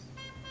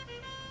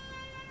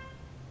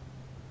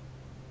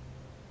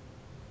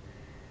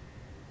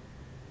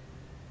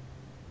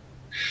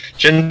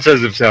 Jin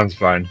says it sounds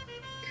fine.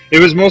 It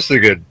was mostly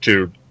good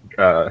too,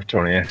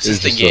 Tony. It's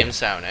just the game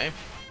sound, eh?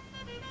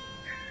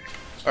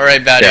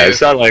 Alright, Badu. Yeah, it's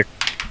not like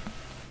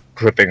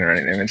clipping or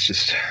anything, it's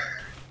just...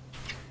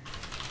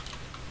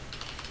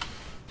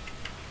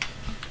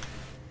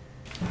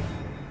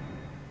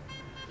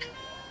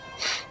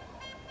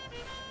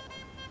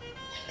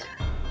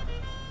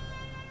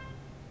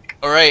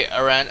 Alright,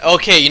 Aran.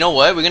 Okay, you know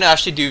what? We're gonna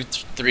actually do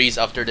threes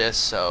after this,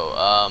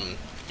 so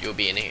you'll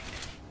be in it.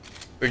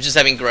 We're just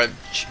having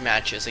grudge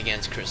matches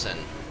against Chris and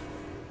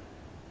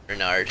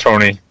Renard.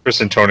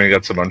 Chris and Tony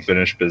got some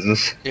unfinished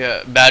business.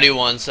 Yeah, Badu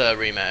wants a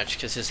rematch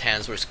because his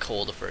hands were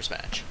cold the first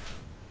match.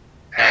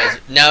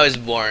 Now it's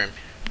warm.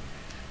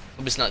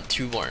 Hope it's not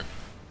too warm.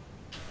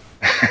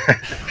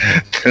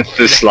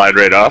 Just slide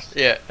right off.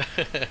 Yeah.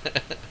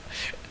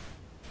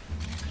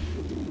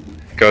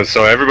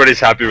 So everybody's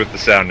happy with the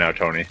sound now,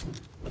 Tony.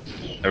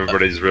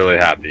 Everybody's really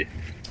happy.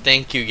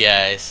 Thank you,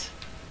 guys.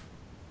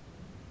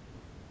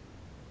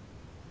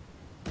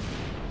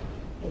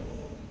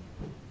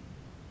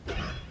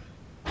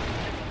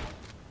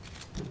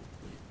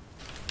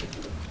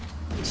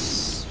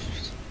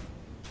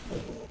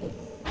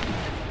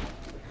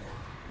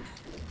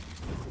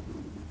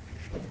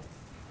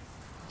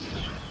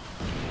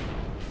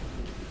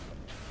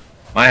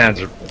 My hands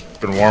have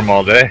been warm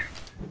all day.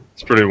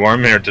 It's pretty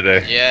warm here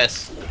today.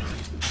 Yes.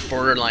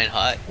 Borderline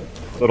hot.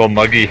 A little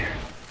muggy.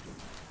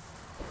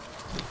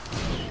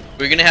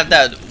 We're gonna have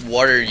that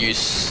water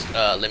use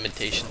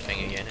limitation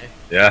thing again, eh?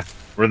 Yeah,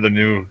 we're the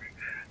new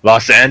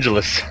Los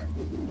Angeles.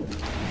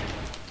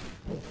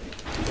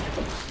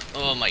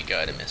 Oh my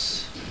god, I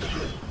miss.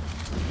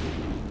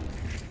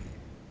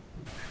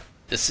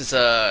 This is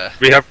a...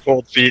 We have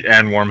cold feet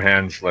and warm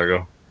hands,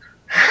 Lego.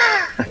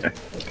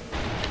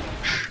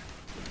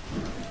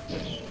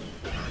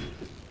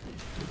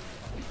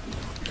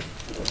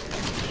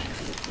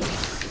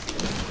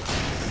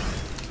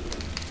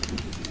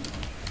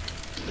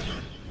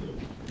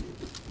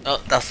 Oh,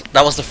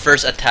 that was the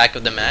first attack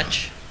of the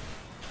match.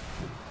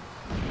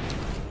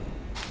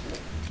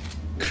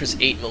 Chris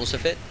ate most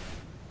of it.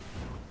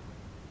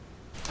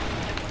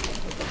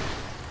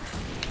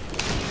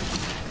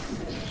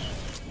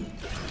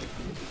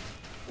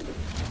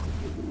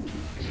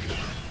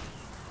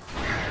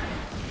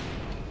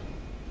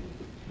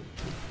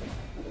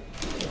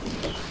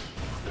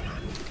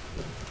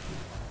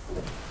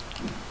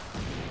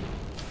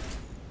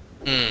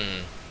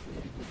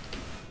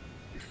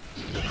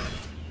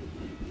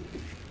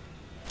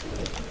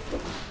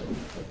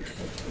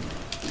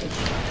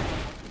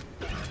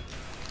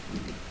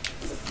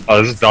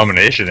 Oh, this is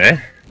domination, eh?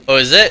 Oh,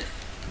 is it?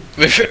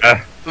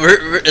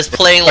 We're it's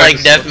playing like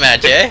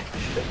deathmatch, eh?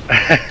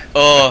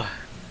 Oh,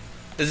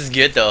 this is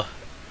good though.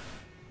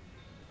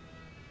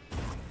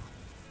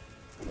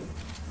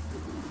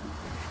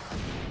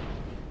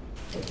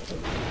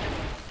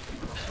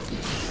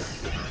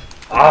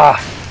 Ah,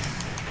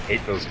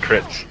 hate those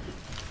crits.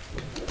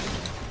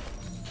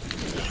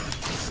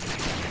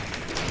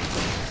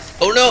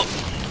 Oh no!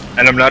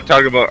 And I'm not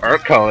talking about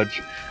art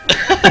college.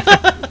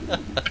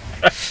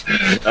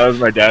 That was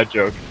my dad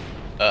joke.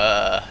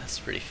 That's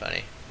pretty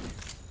funny.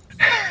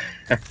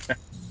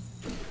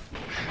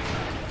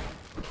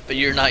 But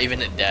you're not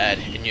even a dad,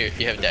 and you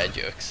have dad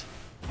jokes.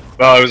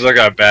 Well, it was like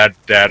a bad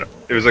dad.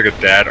 It was like a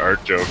dad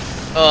art joke.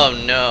 Oh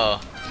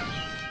no.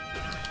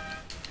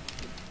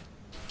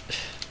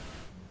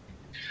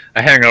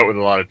 I hang out with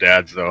a lot of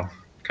dads though.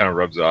 Kind of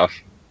rubs off.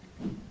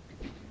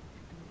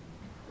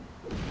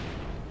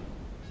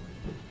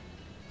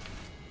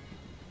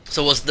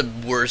 So what's the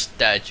worst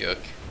dad joke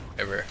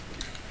ever?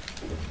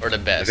 Or the I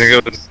best? think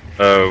it was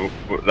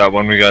that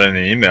one we got in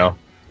the email.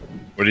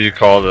 What do you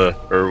call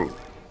the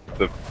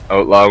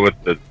outlaw with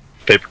the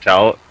paper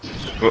towel?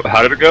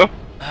 How did it go?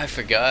 I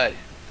forgot.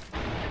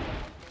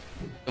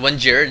 The one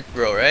Jared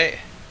wrote, right?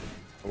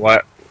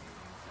 What?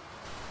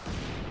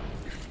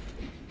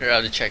 Here,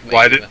 I'll have to check my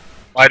Why email.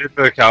 did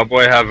the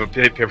cowboy have a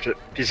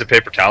piece of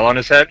paper towel on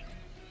his head?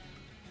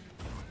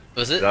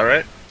 Was Is it? that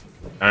right?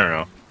 I don't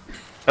know.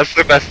 That's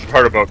the best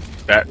part about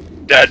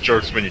dad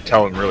jokes when you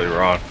tell them really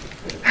wrong.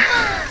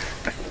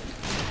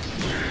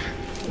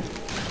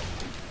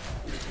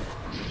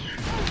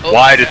 Oh,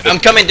 Why did I'm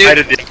coming, dude. Why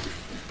did he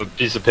have a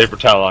piece of paper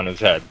towel on his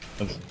head?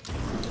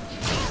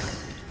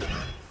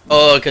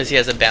 Oh, because he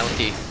has a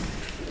bounty.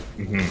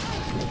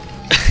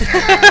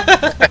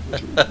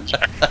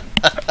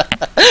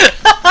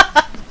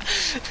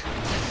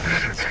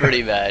 It's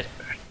pretty bad.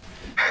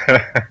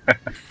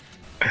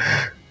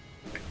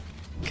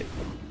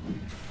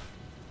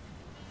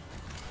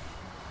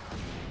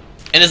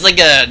 And it's like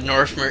a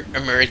North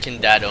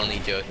American dad only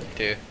joke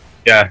too.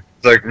 Yeah,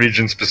 it's like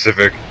region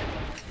specific.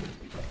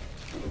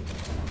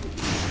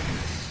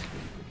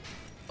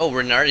 Oh,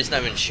 Renard is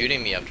not even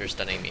shooting me after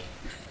stunning me.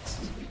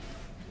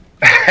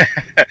 I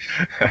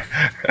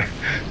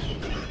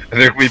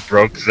think we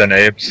broke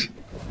Zenabes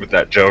with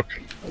that joke.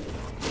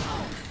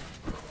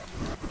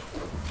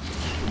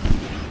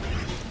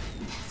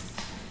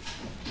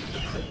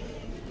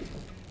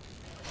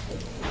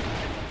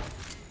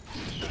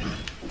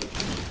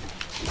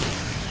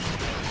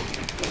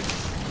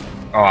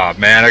 Aw,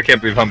 man, I can't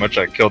believe how much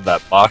I killed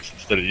that box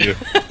instead of you.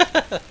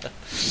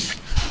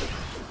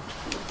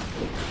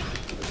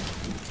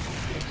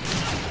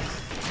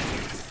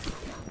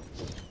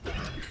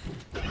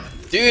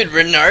 Dude,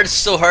 Renard's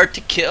so hard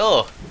to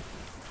kill.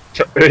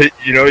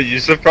 You know,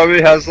 Yusuf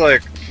probably has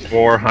like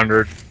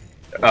 400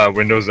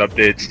 Windows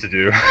updates to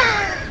do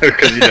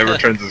because he never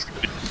turns his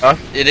computer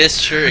off. It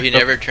is true, he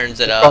never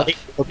turns it off.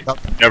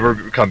 Never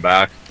come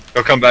back.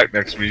 He'll come back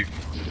next week.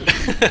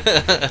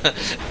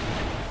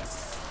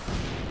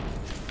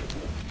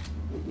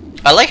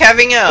 I like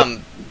having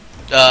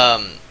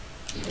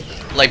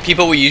like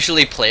people we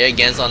usually play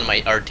against on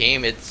our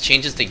team. It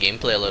changes the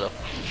gameplay a little.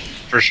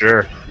 For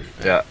sure.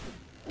 Yeah.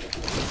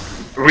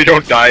 We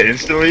don't die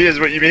instantly, is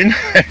what you mean?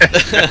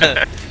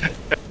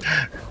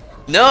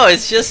 No,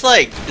 it's just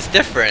like it's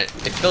different.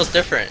 It feels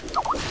different.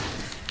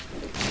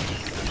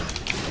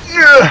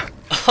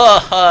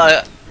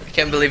 I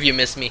can't believe you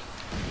missed me.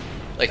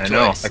 Like I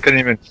know. twice. I couldn't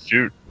even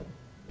shoot.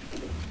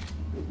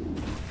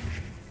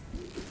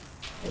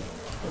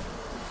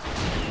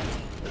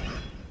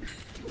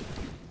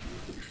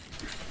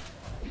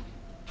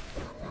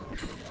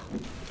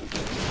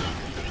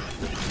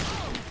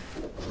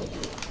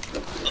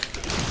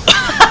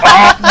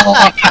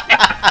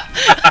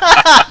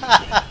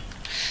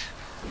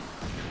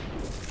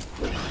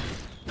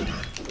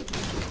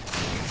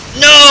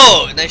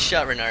 No! Nice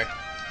shot, Renard.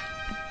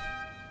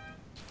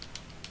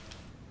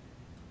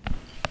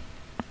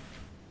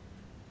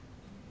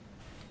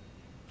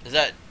 Is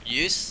that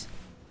Use?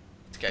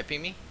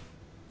 Skyping me?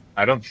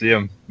 I don't see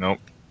him. Nope.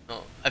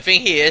 Oh, I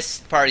think he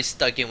is probably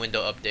stuck in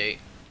window update.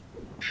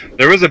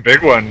 There was a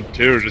big one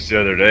too, just the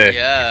other day.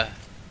 Yeah,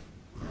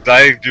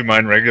 I do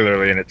mine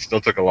regularly, and it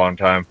still took a long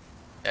time.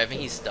 I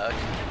think he's stuck.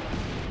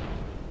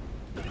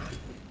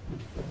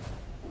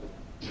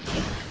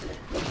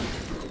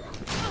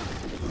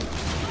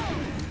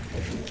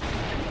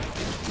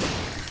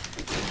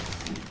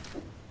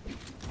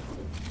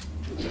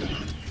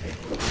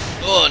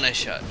 Oh, nice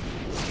shot.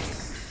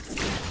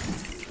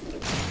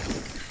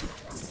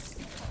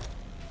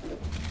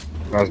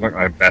 That was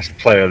my best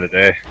play of the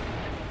day.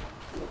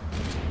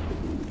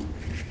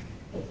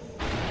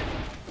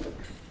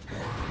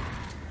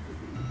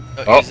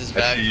 Oh, Use his I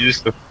back. see you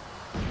used to.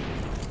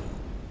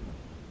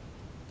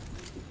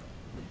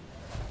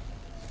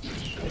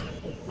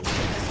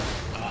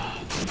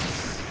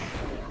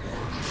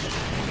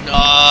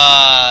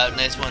 Ah,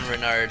 nice one,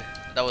 Renard.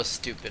 That was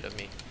stupid of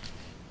me.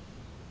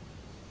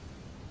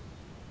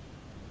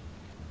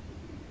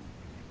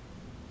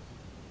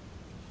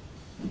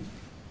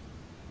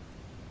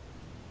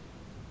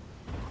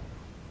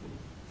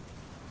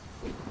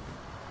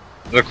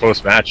 It was a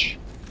close match.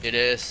 It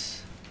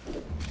is.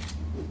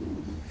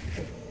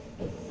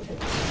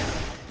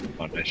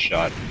 Oh, nice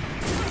shot.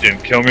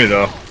 Didn't kill me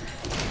though.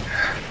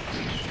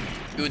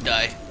 You would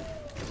die.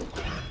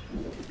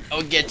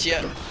 I'll get you.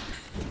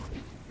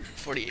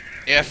 40.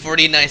 Yeah,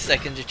 49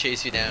 seconds to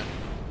chase you down.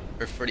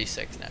 Or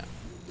 46 now.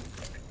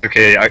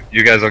 Okay,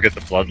 you guys will get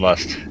the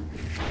bloodlust.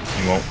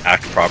 You won't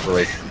act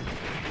properly.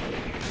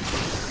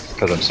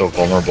 Because I'm so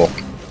vulnerable.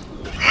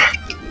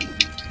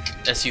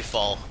 As you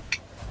fall.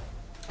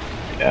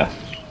 Yeah.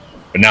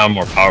 But now I'm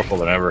more powerful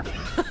than ever.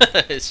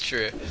 It's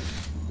true.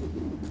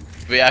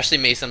 We actually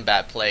made some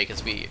bad play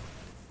because we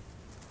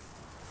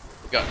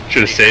got.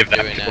 Should have saved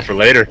that kill for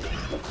later.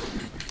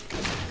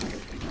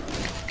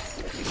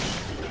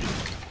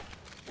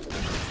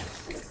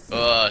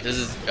 This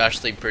is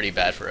actually pretty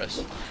bad for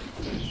us.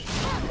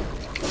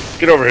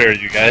 Get over here,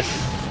 you guys.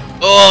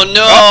 Oh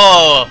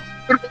no!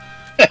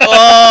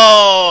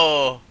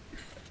 Oh!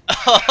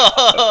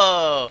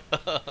 Oh!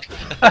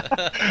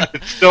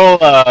 It's still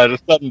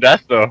just sudden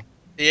death though.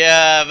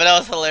 Yeah, but that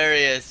was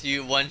hilarious.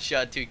 You one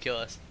shot, 2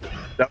 kills.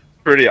 That was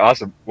pretty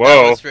awesome. That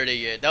Whoa. was pretty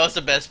good. That was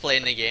the best play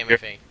in the game, I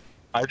think.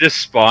 I just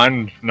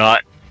spawned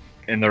not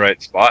in the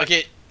right spot.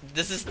 Okay,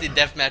 this is the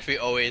deathmatch we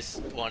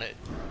always wanted.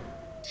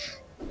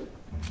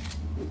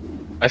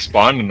 I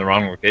spawned in the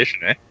wrong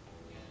location, eh?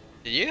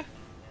 Did you?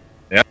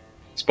 Yeah.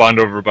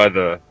 Spawned over by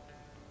the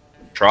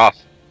trough.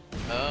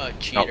 Oh, Not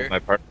cheater. with my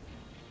partner.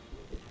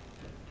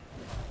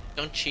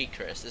 Don't cheat,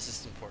 Chris. This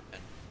is important.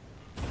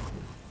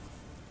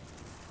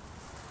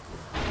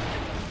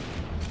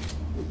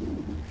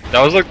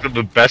 That was like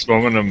the best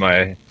moment of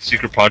my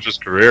Secret Ponchos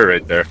career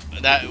right there.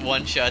 That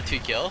one shot, 2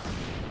 kill?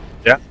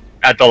 Yeah.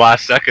 At the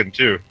last second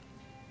too.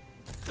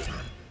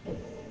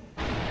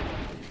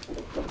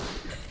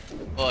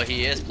 Oh,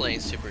 he is playing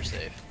super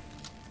safe.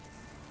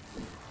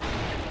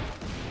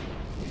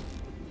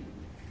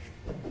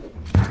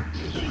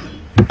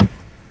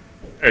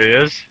 There he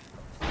is.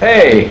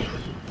 Hey!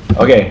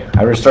 Okay,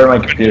 I restarted my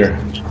computer.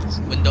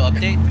 Window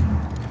update?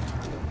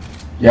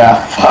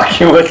 Yeah,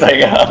 fuck, it was like,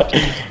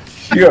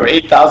 you have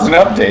 8,000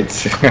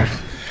 updates.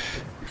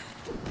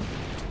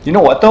 You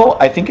know what though?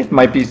 I think it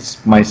might be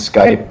my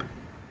Skype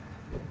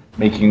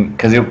making,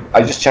 because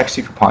I just checked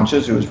Secret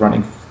Ponchos, it was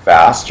running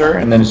faster,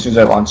 and then as soon as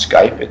I launched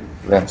Skype, it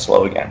ran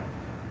slow again.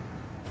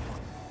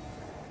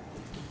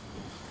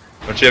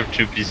 Don't you have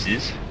 2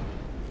 PCs?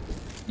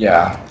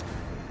 Yeah.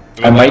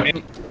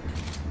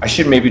 I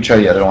should maybe try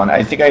the other one.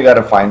 I think I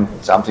gotta find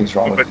something's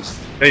wrong with these.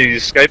 No, you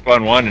Skype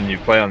on one and you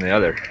play on the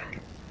other.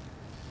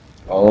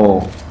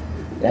 Oh.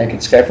 Yeah, I can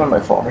Skype on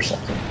my phone or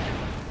something.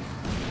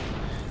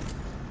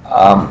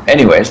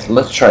 Anyways,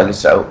 let's try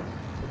this out.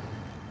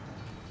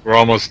 We're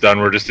almost done.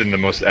 We're just in the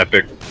most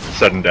epic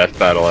sudden death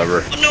battle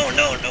ever. Oh, no,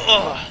 no, no!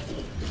 Oh.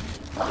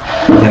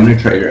 I'm gonna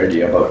try your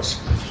idea about it.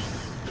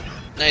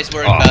 Nice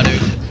work,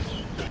 Badu.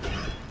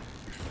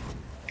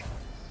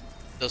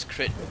 Those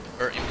crit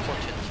are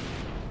important.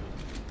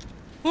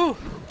 Whew!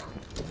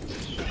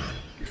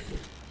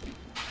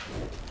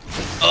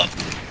 Oh,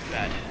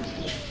 bad.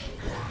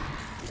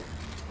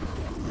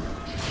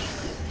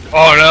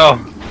 Oh no!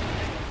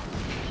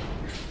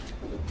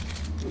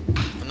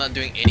 I'm not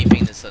doing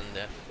anything this sudden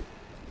death.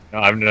 No,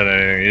 I haven't done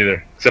anything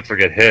either, except for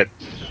get hit.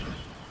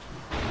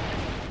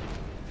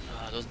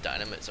 Those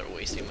dynamites are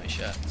wasting my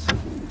shots.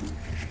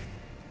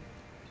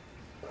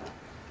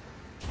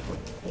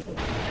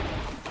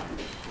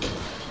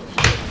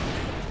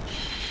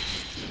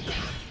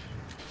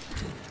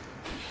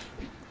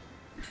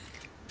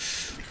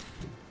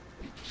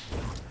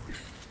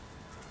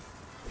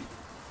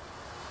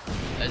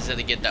 I just had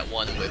to get that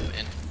one whip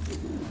in.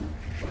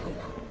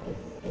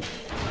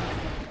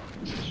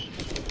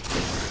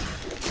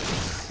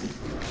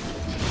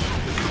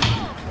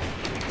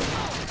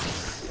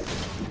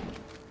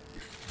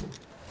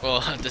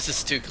 Oh, this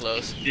is too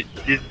close.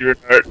 You're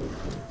hurt.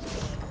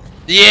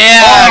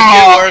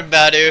 Yeah! Good work,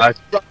 Badu.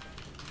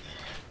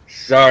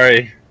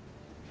 Sorry.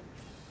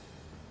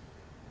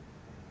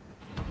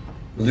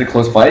 Was it a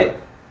close fight?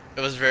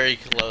 It was very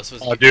close.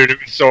 Oh, dude, it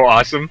was so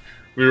awesome.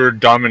 We were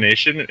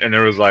domination, and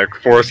there was like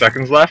 4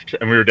 seconds left,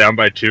 and we were down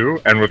by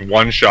 2, and with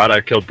one shot, I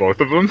killed both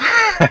of them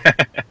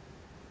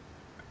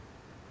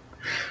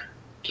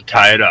to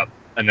tie it up,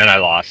 and then I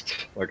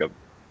lost like a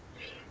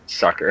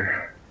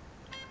sucker.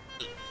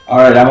 All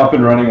right, I'm up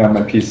and running on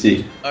my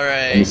PC. All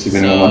right. Let me see if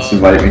anyone wants to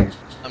invite me.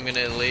 I'm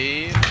gonna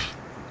leave.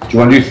 Do you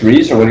want to do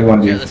threes, or what do you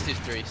want to do? Yeah, let's do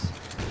threes.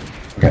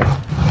 Okay.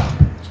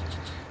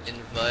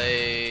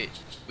 Invite.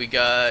 We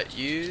got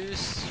you,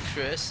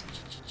 Chris.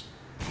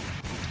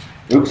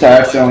 Oops, I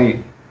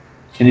accidentally.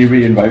 Can you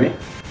re-invite me?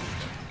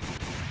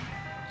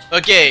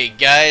 Okay,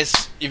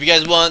 guys. If you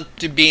guys want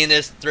to be in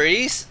this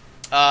threes,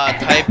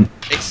 type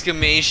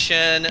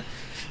exclamation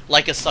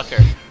like a sucker.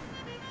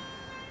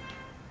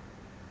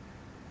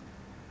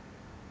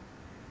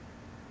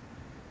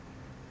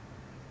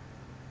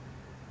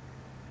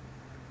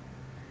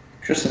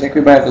 Chris, I think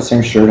we might have the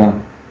same shirt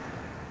on.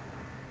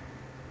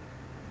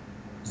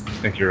 I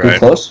think you're Too right.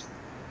 close?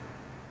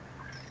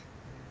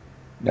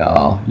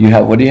 No, you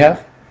have. What do you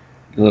have?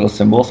 The little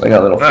symbols. I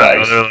got little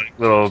flags, They're like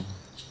little.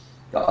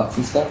 dots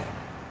and stuff.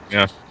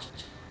 Yeah.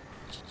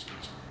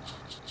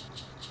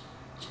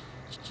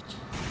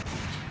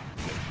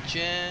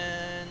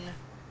 Jen.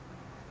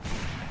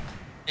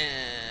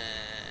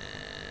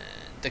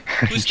 And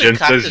who's the Jen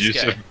cactus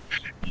says guy?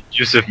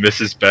 Yusuf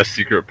misses best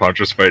Secret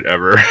Ponchos fight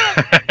ever.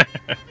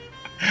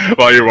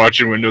 While you're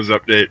watching Windows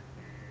Update.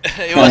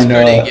 It was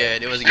pretty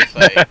good. It was a good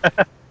fight.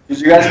 Did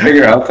you guys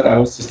figure out that I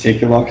was just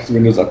taking long because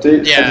Windows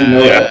Update? I didn't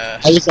know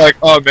Yeah. I was like,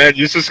 oh man,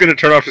 Yusuf's gonna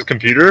turn off his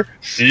computer.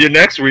 See you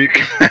next week.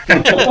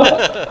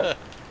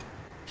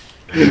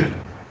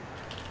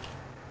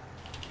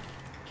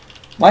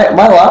 My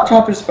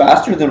laptop is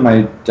faster than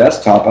my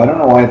desktop. I don't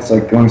know why it's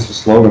like going so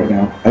slow right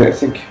now. I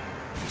think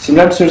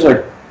sometimes there's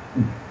like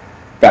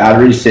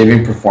battery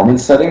saving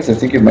performance settings. I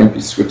think it might be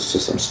switched to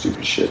some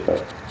stupid shit,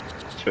 but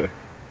Sure.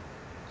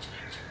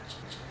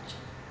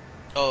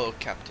 Oh,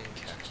 Captain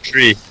Cactus.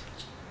 Tree.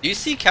 Do you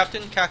see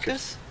Captain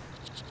Cactus?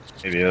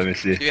 Maybe, let me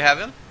see. Do you have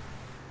him?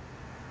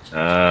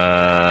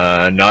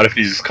 Not if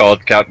he's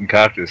called Captain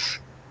Cactus.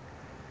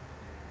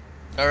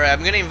 Alright,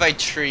 I'm gonna invite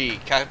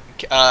Tree.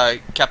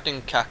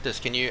 Captain Cactus,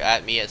 can you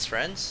add me as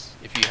friends?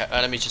 If you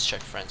let me just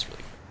check friends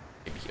really quick.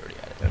 Maybe he already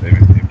added. Yeah,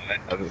 maybe I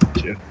have it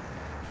too.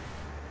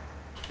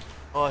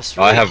 Oh, it's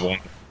really I have one.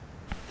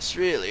 It's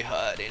really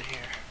hot in here.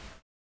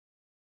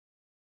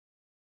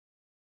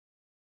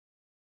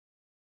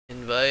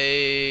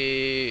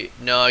 Invite.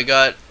 No, I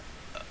got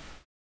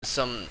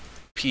some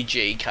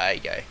PJ Kai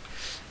guy.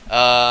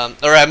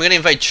 Alright, I'm gonna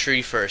invite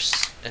Tree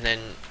first, and then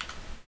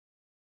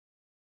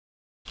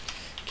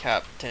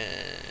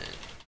Captain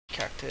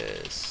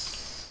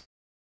Cactus.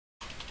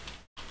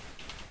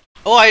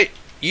 Oh, I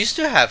used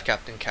to have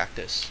Captain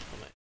Cactus. Oh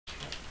my.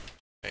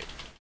 Right.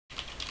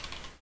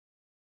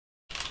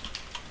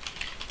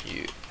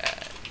 You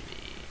add me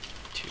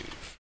to.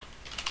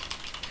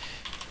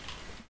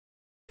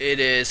 It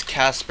is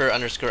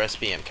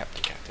Casper_SBM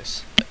Captain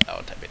Cactus.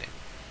 I'll type it in.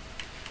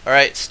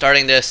 Alright,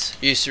 starting this.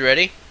 You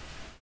ready?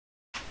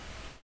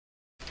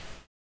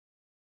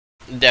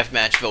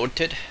 Deathmatch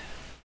voted.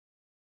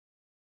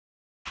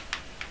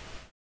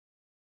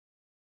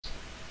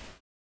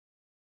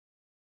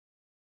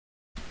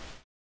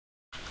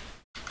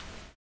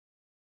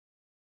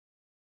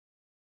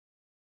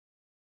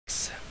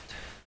 Accept.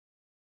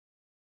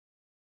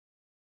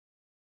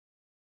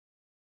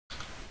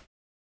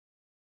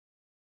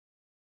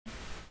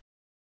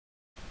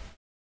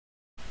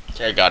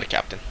 Okay, I got it,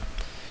 Captain.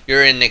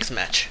 You're in next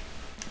match.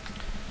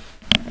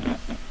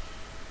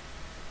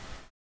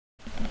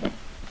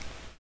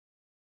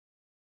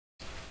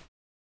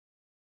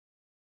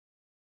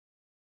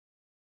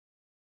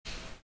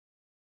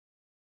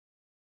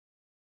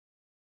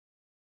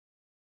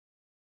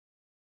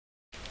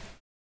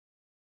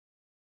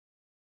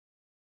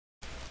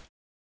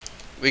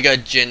 We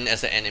got Jin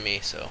as an enemy,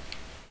 so.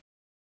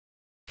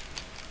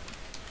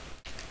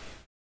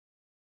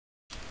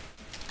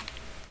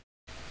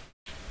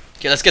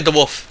 Okay, let's get the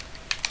wolf.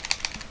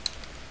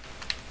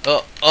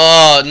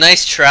 Oh,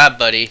 nice trap,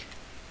 buddy.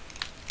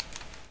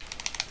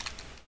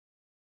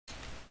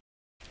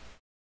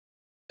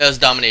 That was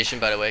domination,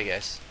 by the way,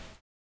 guys.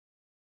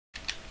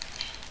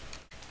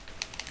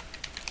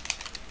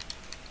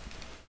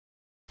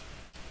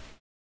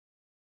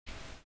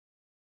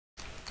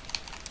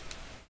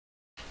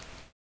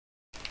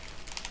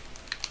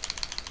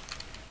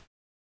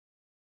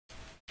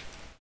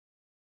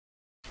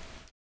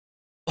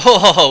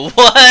 Oh,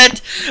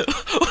 what?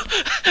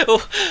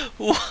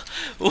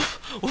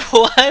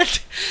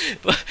 What?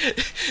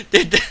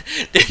 Did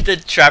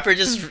the trapper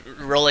just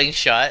rolling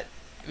shot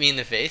me in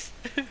the face?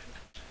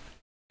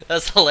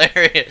 That's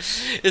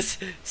hilarious.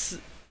 It's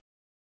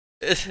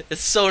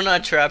so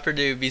not trapper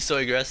to be so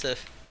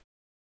aggressive.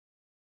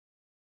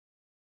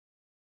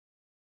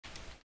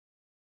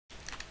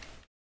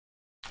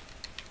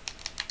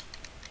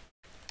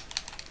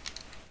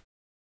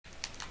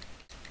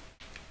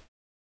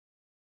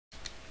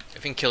 I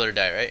think kill or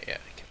die, right? Yeah.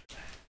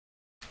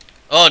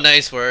 Oh,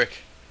 nice work.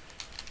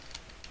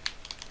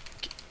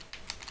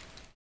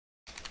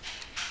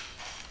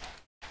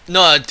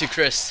 No, to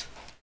Chris.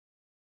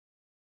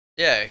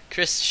 Yeah,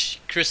 Chris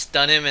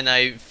stunned him and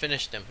I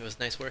finished him. It was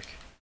nice work.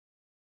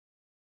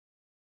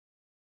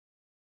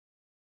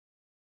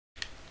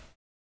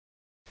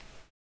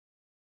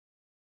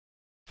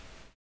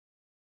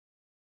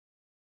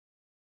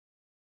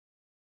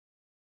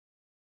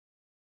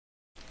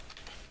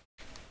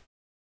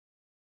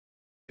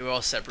 We were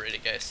all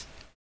separated, guys.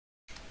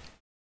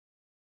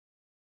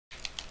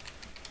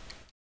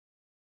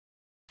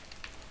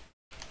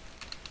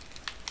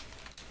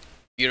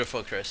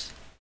 Beautiful, Chris.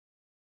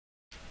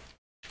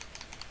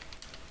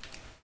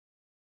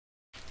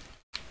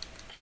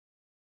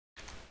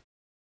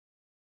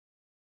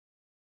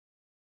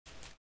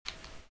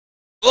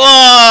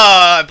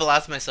 Oh! I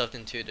blast myself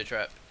into the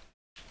trap.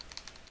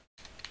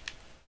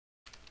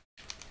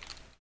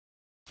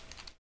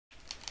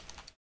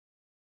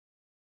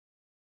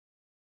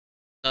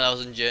 No, that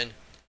wasn't Jin.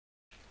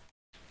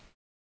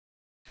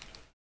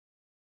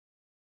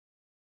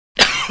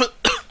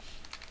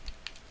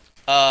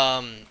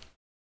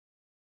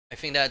 I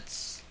think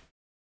that's.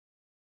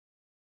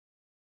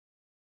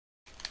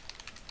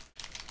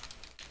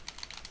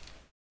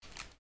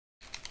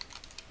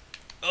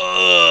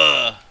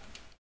 Ugh!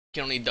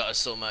 Can only dodge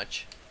so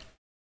much.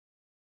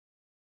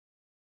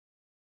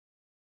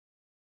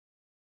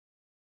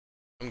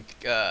 I'm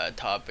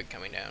top but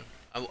coming down.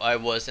 I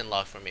was in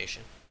lock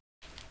formation.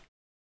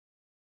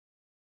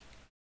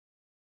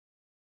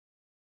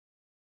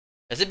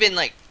 Has it been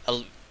like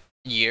a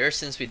year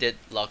since we did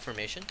log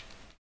formation?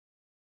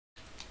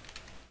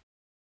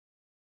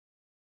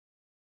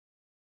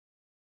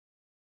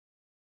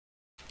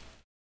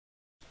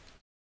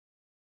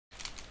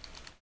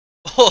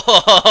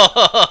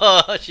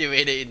 Oh, she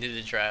made it into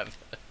the trap.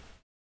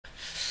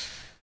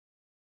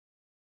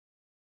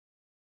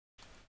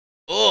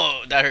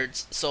 Oh, that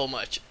hurts so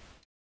much.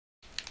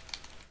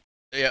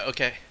 Yeah,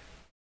 okay.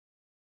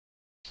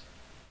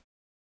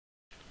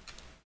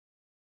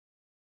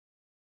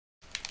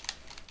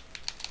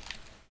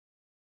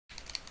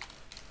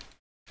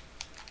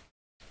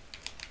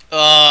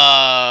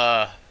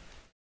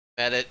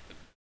 Mad at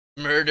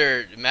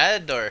murdered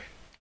Matador.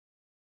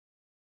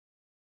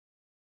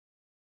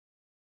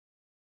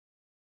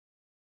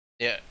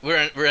 Yeah,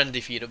 we're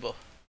undefeatable.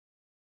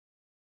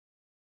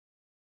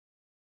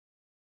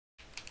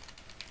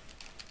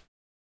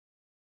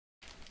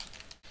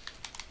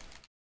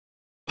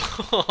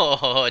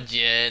 Oh,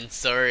 Jen,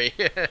 sorry.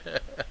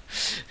 That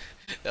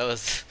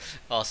was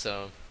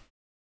awesome.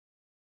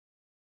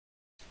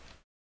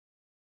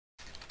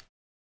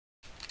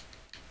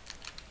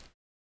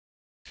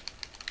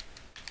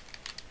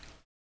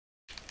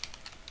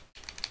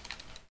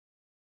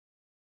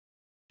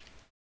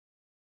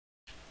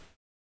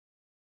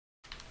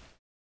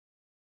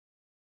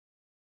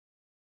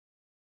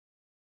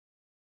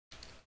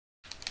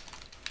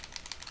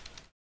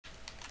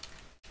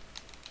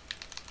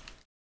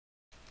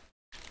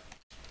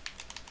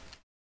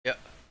 Yeah.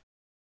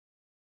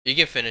 You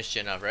can finish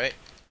Jen up, right,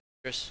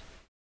 Chris?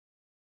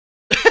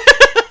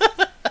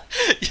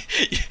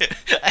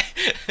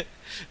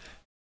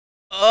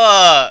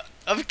 Oh,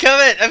 I'm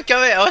coming! I'm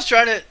coming! I was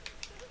trying to.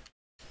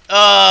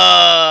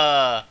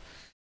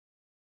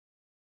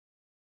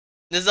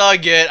 This is all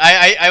good.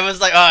 I was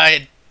like, oh,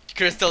 I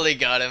crystally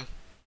got him.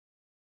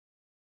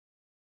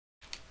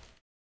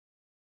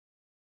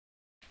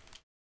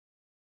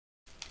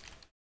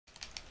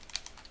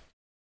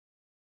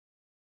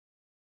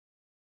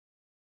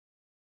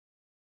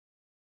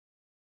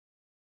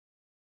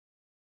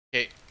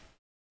 Okay.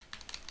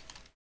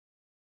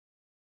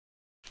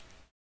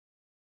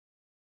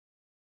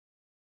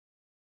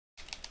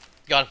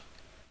 Got him.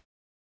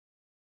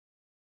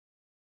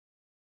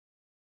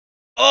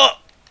 Oh!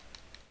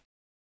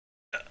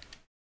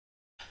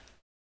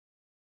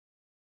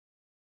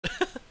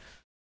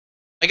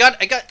 I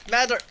got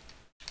Mather.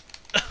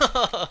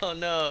 Oh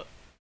no.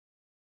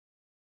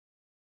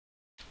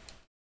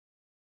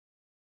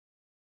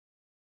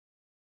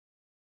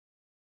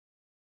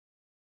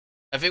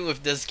 I think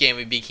with this game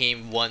we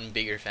became one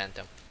bigger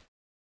phantom.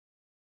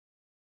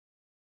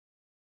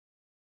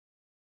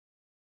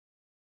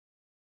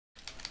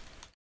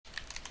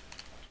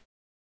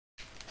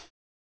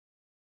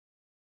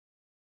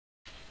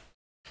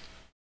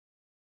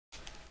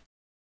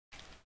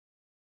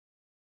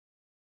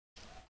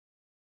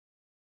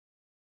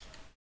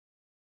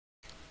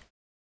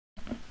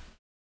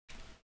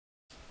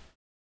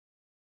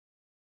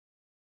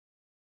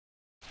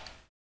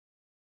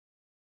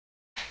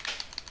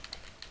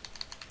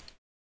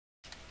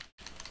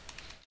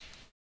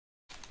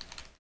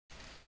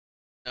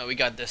 No, we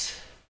got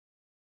this.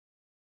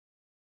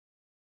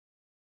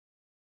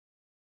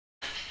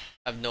 I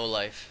have no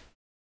life.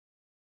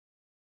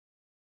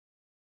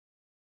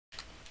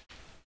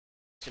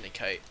 It's gonna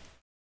kite.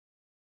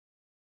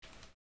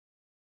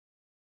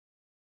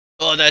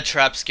 Oh, that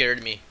trap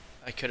scared me.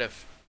 I could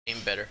have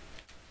aimed better.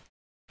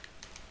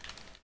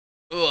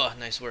 Oh,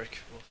 nice work.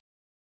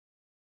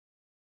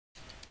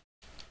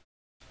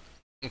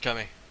 I'm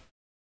coming.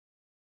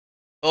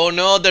 Oh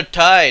no, they're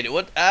tied.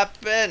 What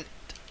happened?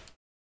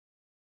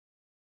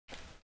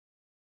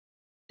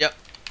 Yep.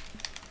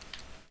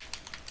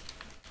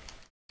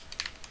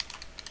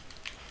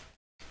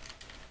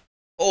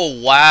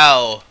 Oh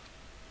wow.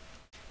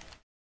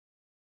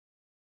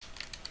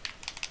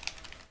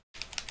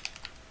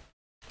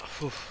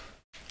 Whew.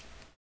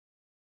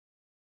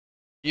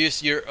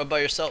 You're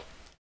by yourself.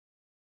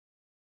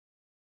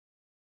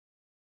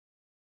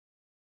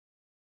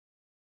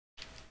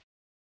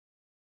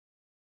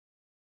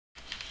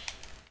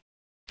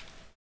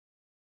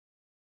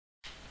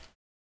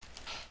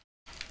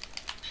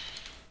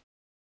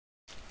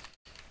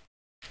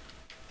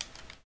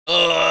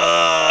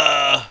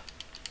 Ugh.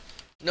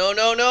 No,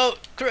 no, no,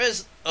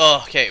 Chris.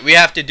 Oh, okay. We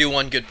have to do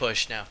one good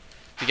push now,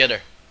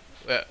 together.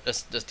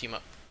 Let's team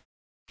up.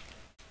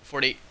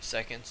 40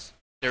 seconds.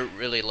 They're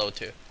really low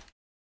too.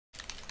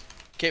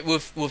 Okay,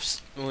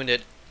 Wolf's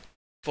wounded.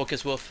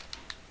 Focus, Wolf.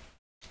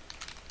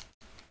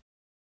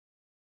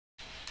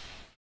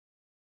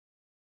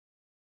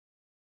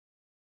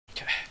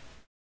 Okay.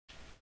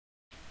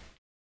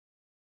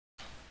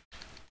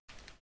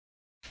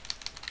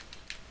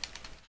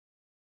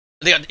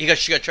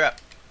 She got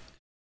trapped.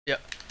 Yeah.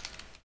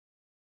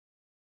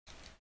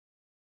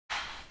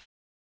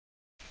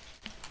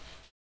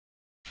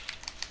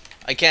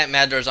 I can't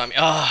Mad Doors on me.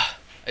 Ah,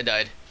 I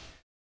died.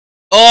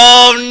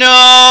 Oh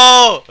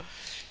no,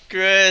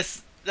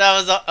 Chris, that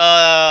was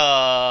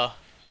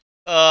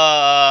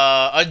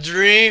a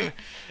dream.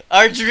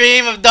 Our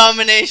dream of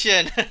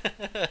domination.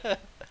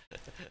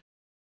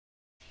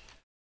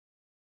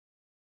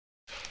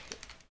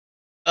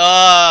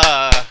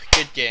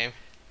 Good game.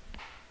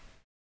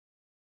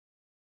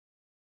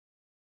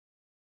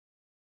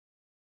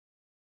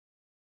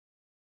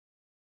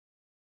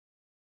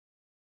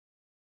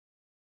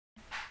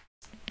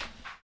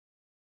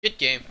 Good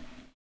game.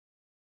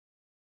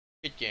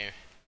 Good game.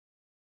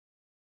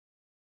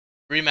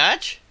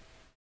 Rematch?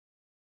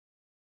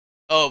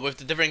 Oh, with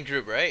the different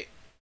group, right?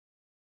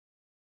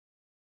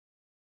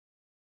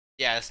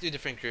 Yeah, let's do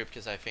different group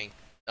because I think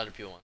other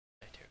people want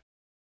to play too.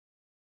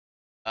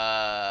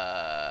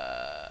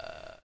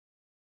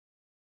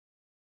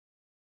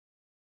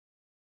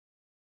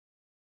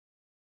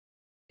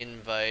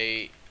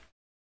 Invite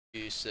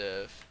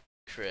Yusuf,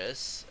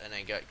 Chris, and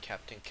I got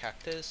Captain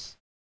Cactus.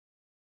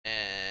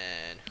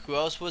 And who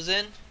else was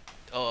in?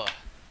 Oh.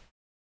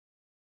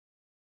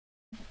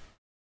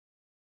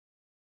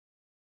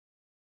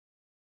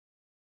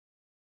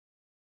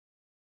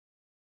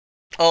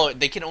 Oh,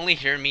 they can only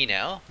hear me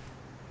now?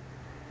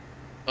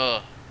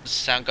 Oh, the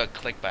sound got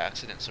clicked by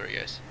accident, sorry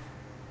guys.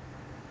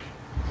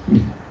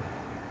 It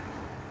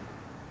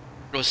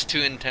was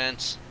too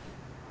intense.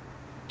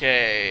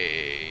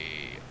 Okay.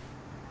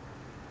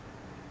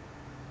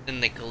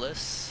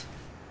 Nicholas.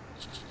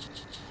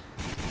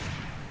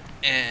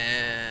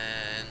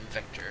 And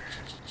Vector.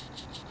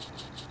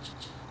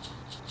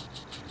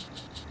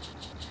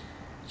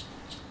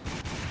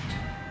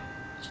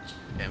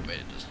 Okay, wait,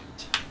 it doesn't.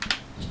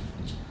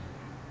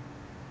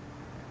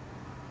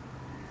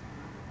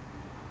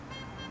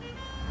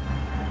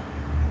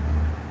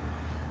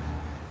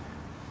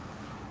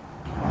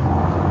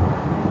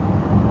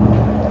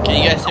 Can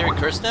you guys hear me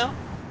curse now?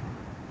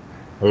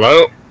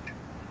 Hello?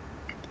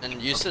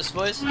 And Yusuf's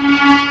voice?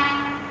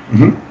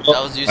 Mm-hmm.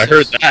 That was Yusuf's. I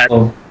heard that.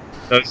 Oh.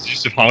 That was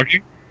Yusuf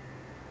honking?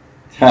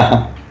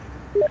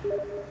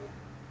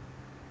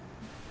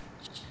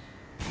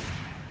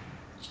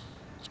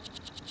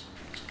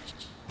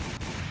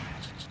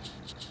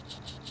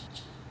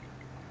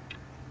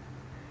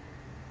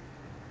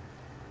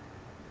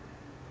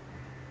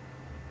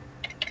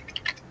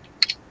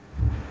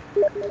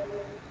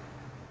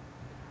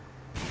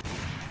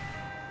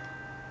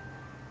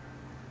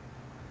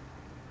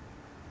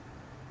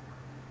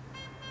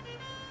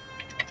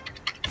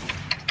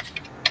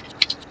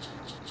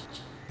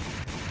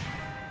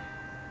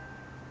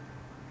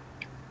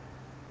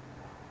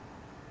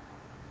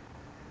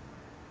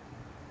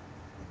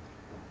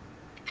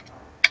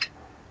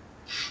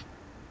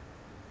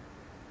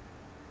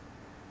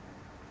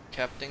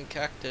 Captain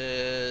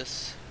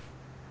Cactus.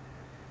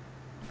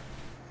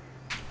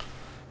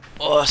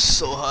 Oh, it's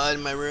so hot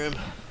in my room.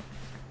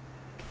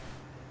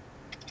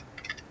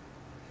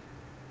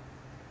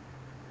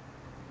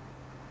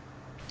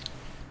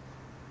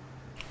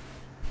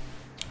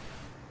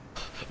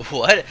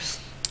 What?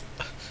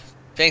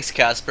 Thanks,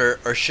 Casper.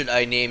 Or should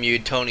I name you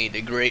Tony,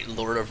 the great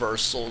lord of our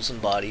souls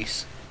and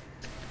bodies?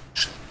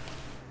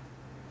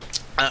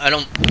 I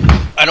don't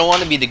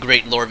want to be the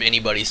great lord of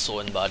anybody's soul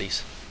and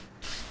bodies.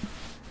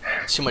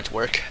 It's too much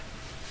work.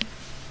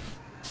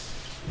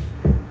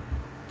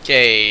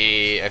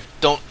 Okay, I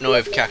don't know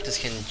if Cactus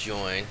can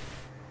join.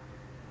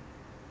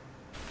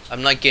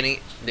 I'm not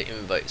getting the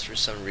invites for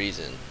some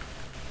reason.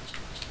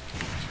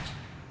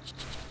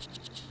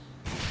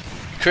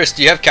 Chris,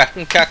 do you have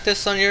Captain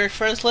Cactus on your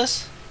friends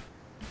list?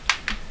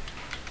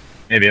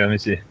 Maybe, let me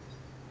see.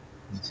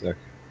 1 sec.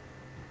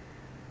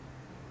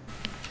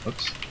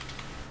 Oops.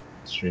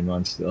 Stream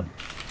on still.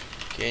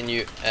 Can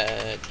you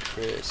add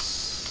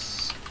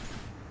Chris?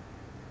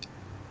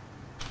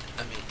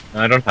 I mean,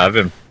 I don't have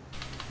him.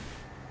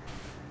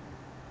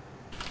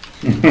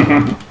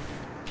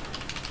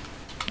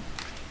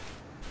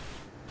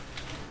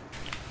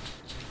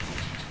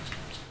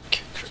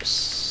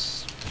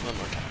 Chris. One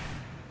more time.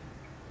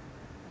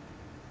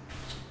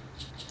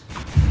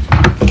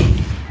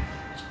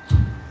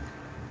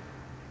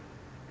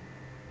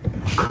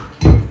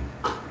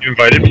 You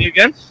invited me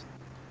again?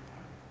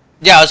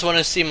 Yeah, I just want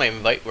to see my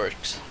invite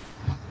works.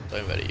 So I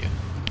invited you.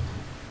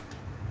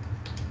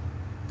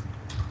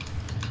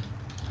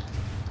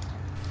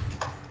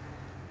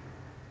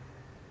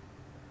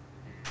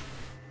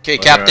 Okay,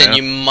 Captain, Alright.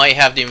 you might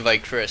have to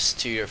invite Chris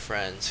to your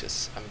friends,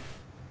 because I'm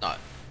not.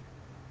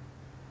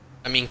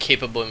 I'm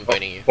incapable of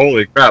inviting you.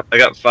 Holy crap, I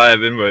got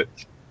 5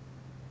 invites.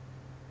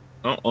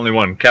 Oh, only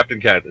 1.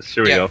 Captain Cactus.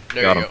 Here we go.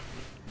 There Got you him. go.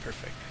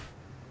 Perfect.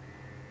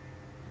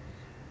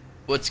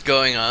 What's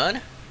going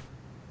on?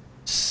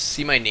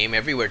 See my name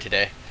everywhere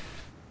today.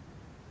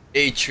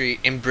 A tree,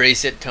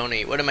 embrace it,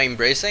 Tony. What am I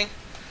embracing?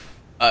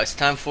 It's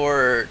time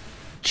for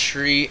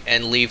Tree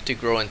and Leaf to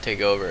grow and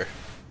take over.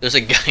 There's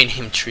a guy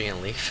named Tree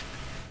and Leaf.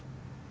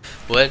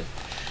 What?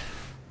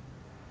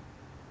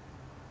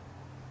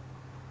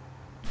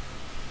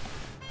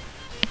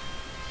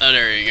 Oh,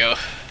 there you go.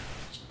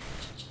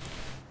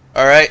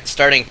 Alright,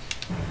 starting.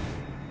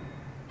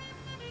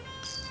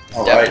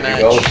 Alright, here Deathmatch.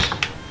 goes.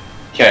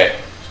 Okay.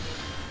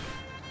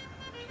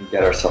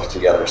 Get ourselves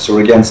together. So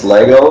we're against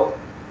Lego.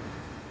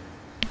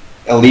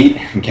 Elite,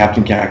 and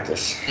Captain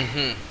Cactus.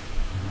 Mm-hmm.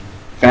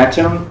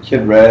 Phantom,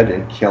 Kid Red,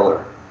 and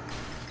Killer.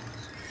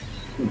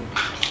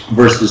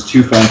 Versus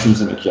 2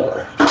 Phantoms and a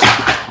Killer.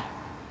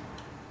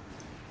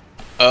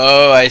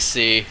 Oh, I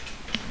see.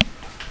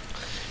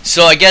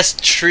 So I guess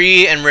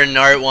Tree and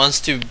Renard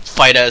wants to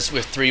fight us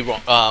with 3,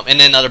 and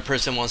then another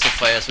person wants to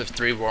fight us with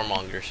 3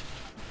 warmongers.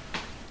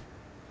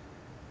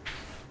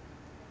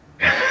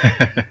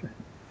 That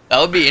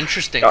would be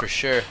interesting for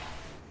sure.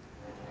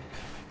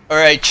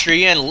 Alright,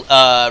 Tree and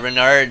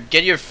Renard,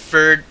 get your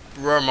 3rd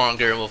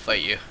warmonger and we'll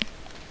fight you.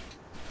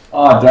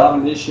 Ah,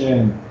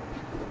 domination.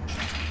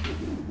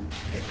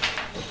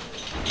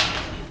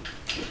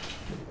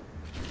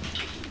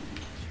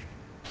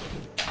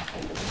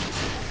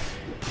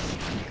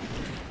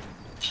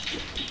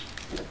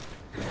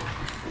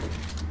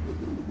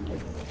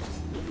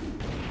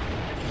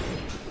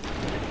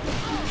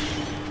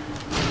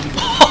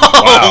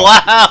 Oh,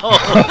 wow!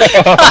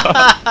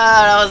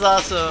 That was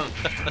awesome!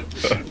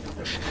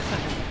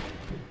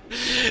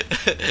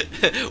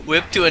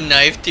 Whip to a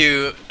knife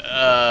to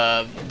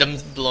them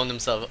blowing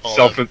themselves all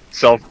up.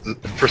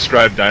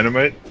 Self-prescribed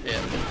dynamite? Yeah.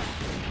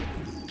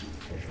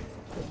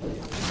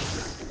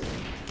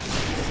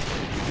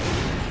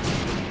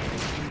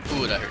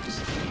 Ooh, that hurts.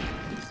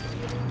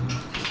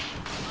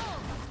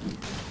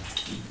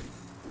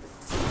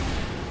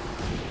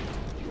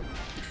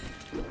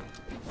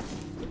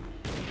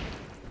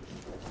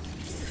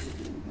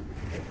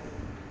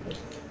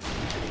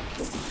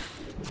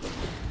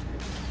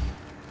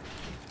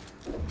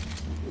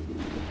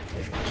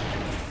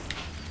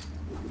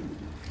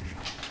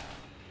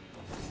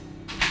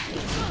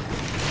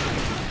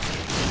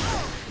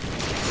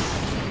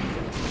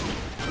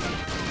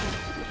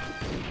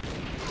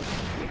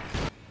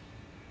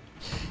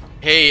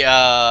 Hey,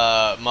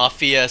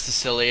 Mafia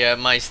Cecilia,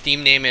 my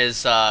Steam name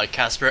is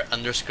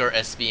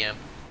Casper_SBM.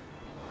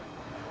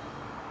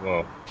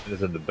 Whoa,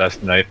 this is the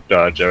best knife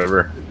dodge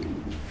ever.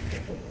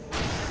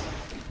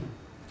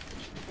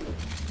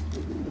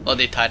 Oh,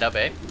 they tied up,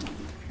 eh?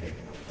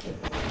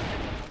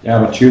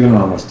 Yeah, but 2 of them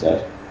are almost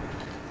dead.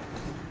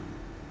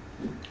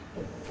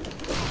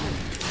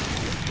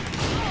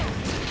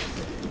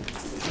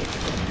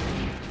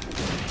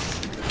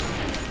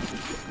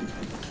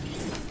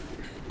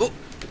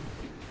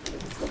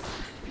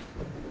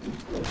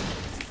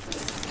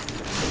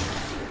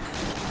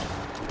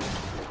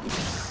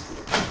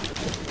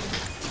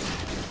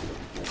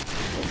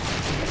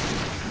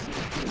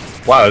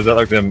 Wow, is that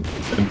like the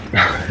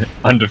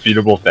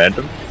undefeatable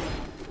Phantom?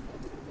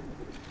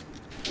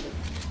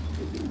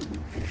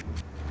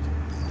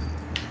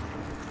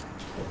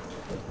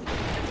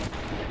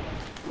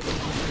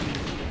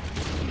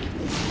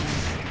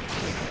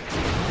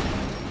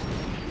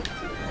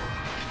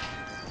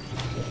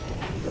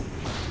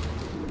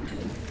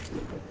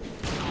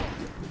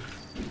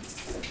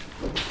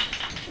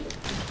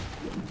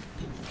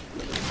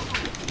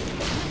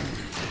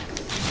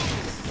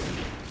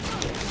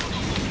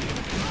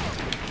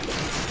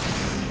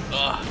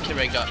 Kid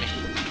Ray got me.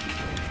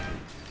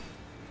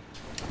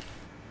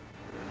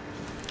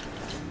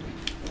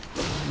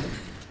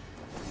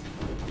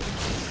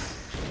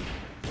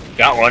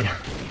 Got one.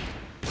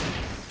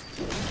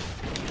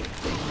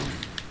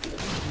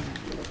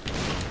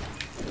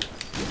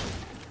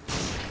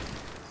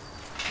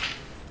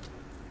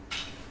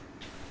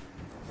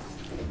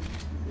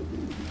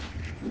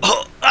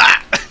 Oh!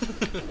 Ah!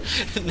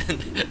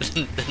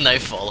 The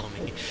knife follow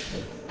me.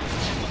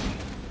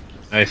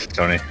 Nice,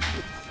 Tony.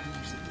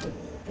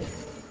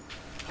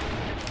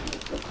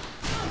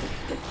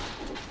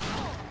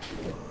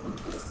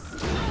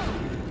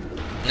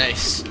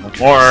 Nice.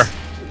 More.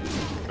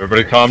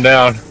 Everybody calm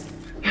down.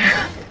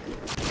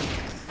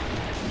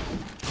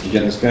 You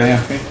get this guy,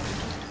 okay?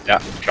 Yeah,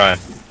 I'm trying.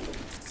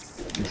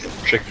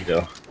 He's tricky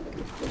though.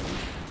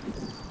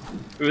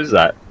 Who is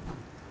that?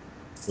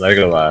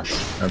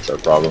 Legolas. That's our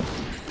problem.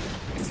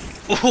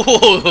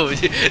 Ooh,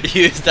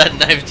 use that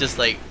knife just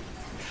like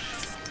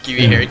give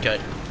you a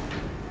haircut.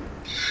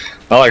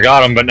 Well, I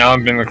got him, but now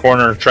I'm in the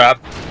corner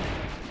trapped.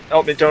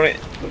 Help me, Tony.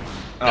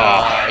 No,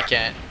 I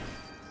can't.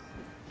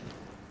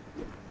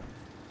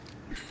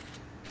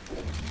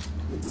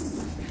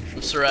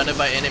 I'm surrounded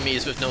by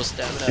enemies with no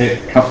stamina.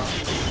 Hey, come.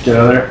 Get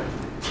out of there.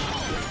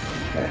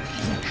 Okay.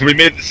 We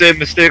made the same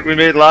mistake we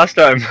made last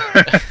time.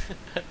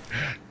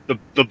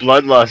 the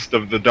bloodlust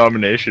of the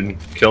domination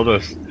killed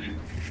us.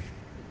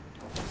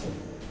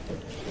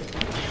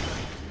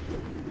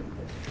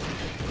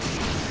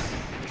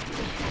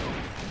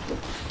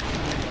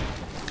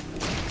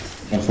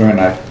 Don't throw a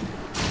knife.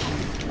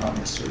 Oh,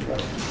 Mr.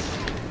 Red.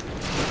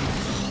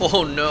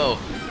 Oh no.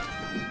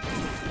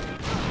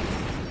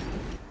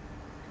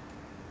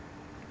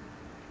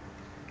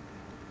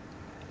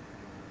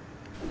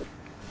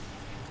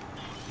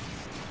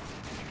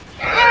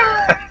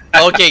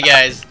 Okay,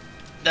 guys,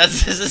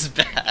 this is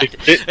bad.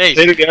 Hey,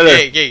 stay together.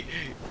 Hey,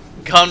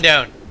 calm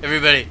down,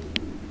 everybody,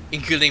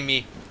 including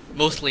me,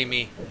 mostly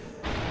me.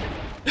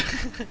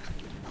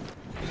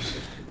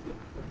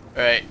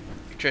 All right,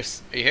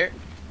 Chris, are you here?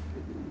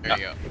 There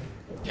you go.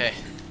 Okay,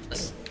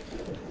 let's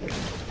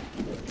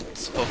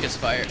Just focus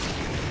fire.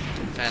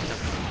 Phantom.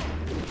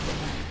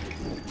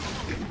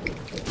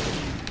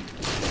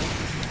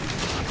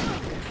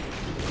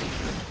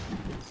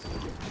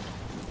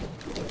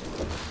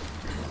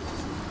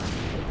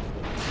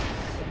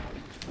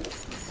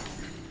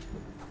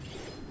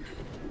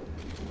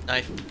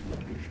 Knife.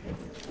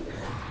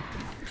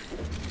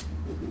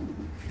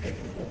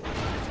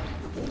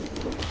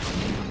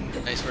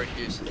 Nice work,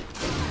 Hughes.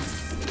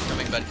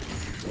 Coming, bud.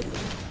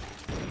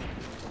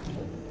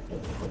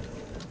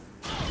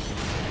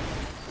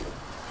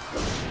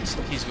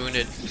 He's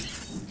wounded.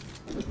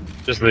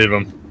 Just leave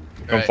him.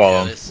 Don't Right,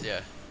 follow him.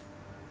 Yeah.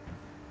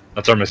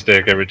 That's our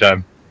mistake every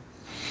time.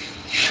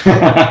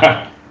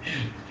 Why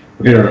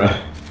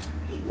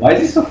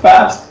is he so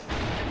fast?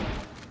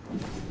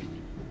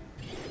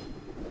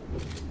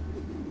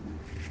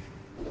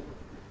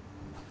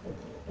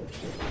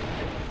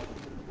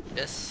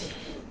 Yes.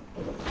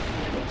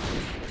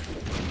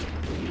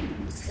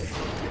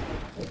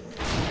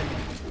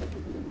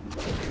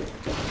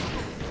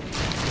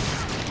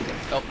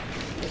 Oh,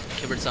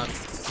 Kibbert's on.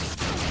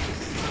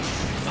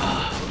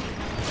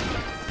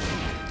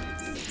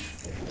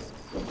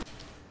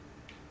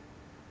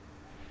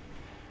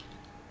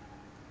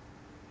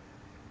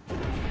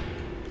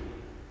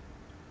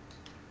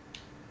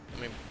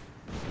 I mean,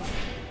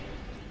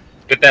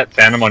 Get that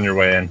Phantom on your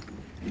way in,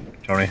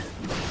 Tony.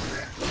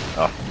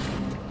 Oh.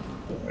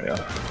 There we go.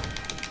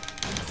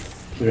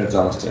 Kieran's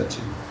almost dead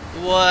too.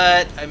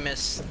 what? I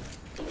missed.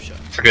 Oh, shot.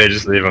 It's okay,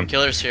 just leave him.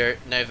 Killer's here.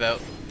 Knife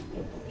out.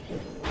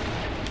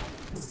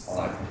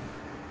 Oh,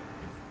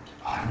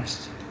 I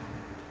missed it.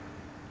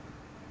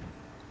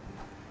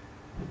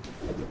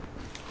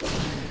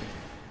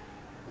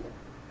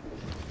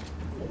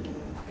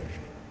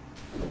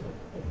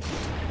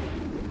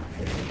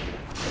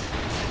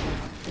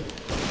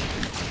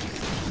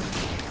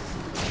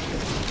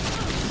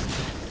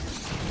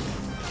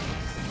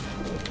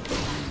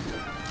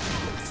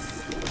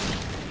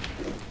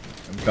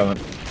 I'm coming.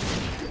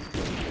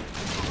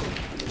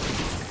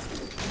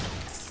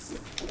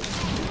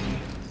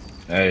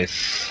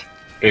 Nice.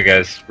 Okay,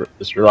 guys,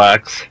 just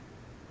relax.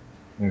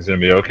 Things gonna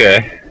be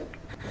okay.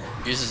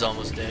 Hughes is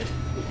almost dead.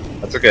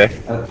 That's okay.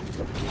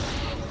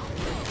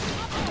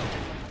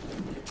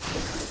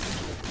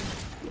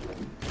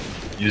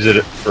 Use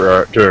it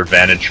to our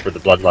advantage for the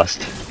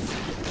bloodlust.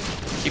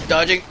 Keep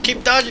dodging.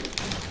 Keep dodging.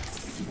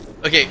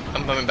 Okay,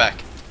 I'm coming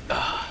back.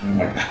 Oh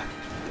my god.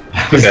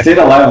 I stayed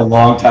alive a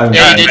long time.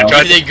 Yeah,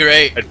 Yeah, you did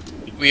great.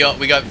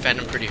 We got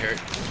Phantom pretty hurt.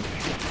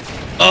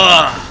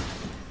 Ugh.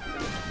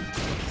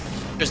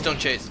 Just don't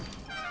chase.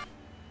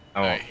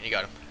 I won't. Alright, you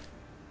got him.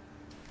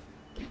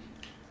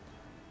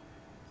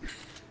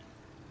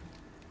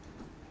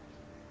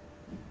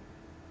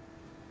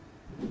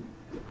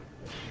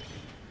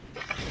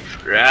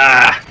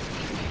 Ah!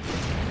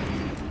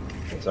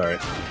 Sorry.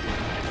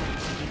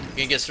 You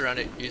can get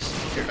surrounded. Use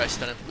your ice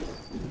stun him.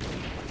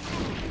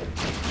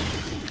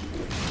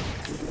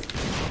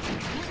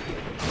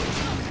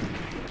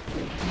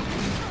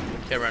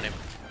 Okay, run him.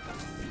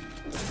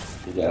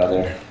 Get out of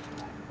there.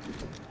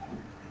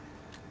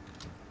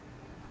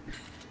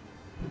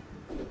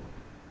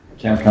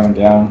 Camp coming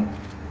down.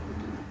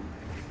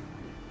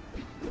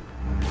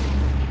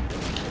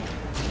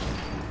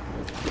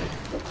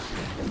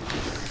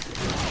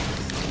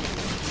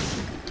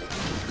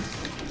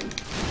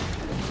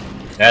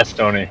 Yes,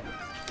 Tony.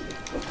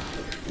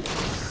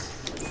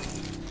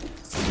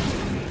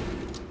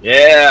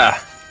 Yeah!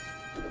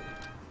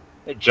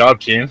 Good job,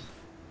 team.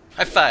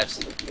 High fives.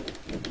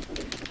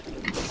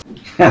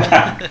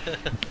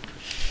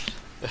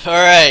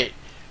 Alright.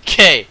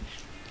 Okay.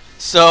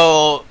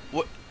 So,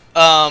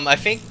 I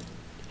think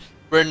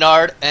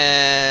Bernard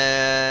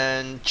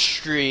and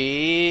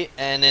Tree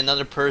and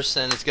another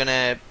person is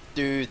gonna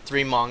do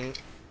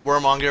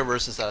Warmonger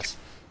versus us.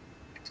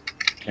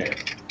 Okay.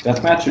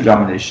 Deathmatch or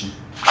domination?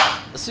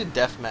 Let's do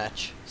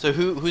deathmatch. So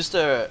who's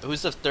the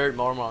third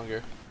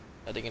Warmonger?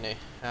 Are they gonna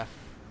have?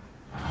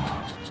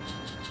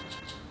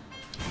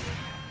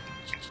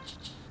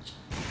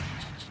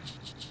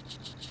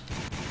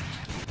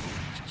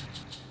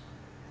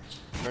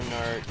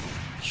 Bernard,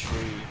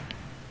 Tree.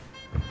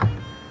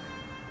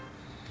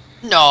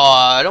 No,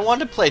 I don't want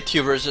to play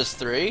 2 versus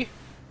 3.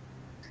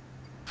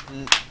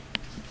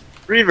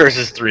 3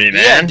 versus 3, Yeah,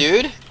 man.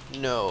 dude.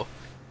 No.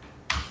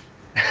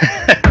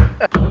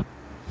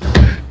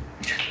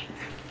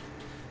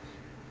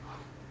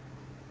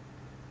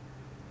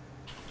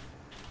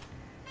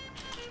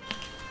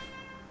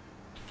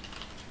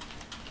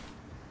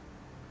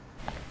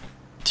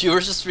 Two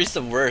versus 3 is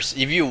the worst.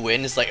 If you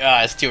win, it's like,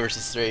 it's 2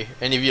 versus 3.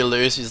 And if you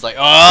lose, it's like,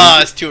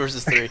 it's 2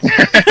 versus 3.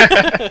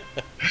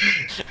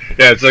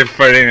 Yeah, it's like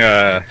fighting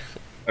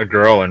a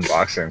girl in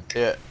boxing.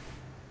 Yeah.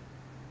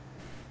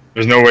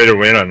 There's no way to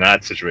win on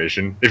that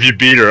situation. If you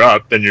beat her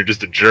up, then you're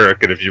just a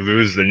jerk, and if you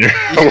lose, then you're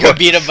You got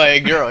beat up by a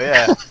girl,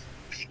 yeah.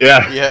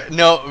 Yeah. Yeah.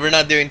 No, we're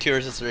not doing 2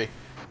 versus 3.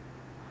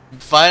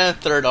 Find a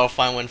third, I'll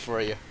find one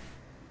for you.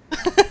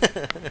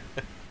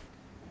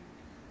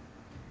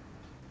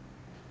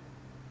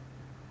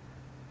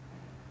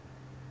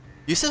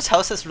 Yusuf's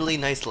house has really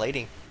nice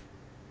lighting.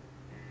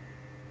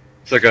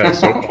 It's like a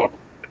soap.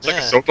 It's like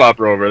a soap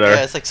opera over there.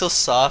 Yeah, it's like so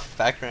soft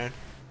background.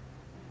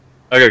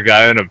 Like a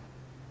guy in a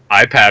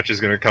eye patch is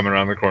gonna come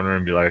around the corner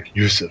and be like,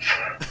 Yusuf,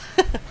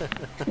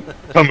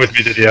 come with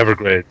me to the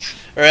Everglades.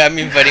 Alright, I'm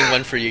inviting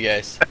one for you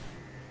guys.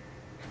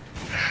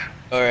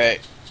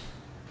 Alright.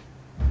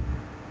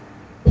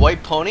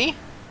 White pony?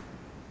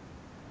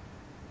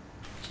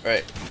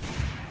 Alright.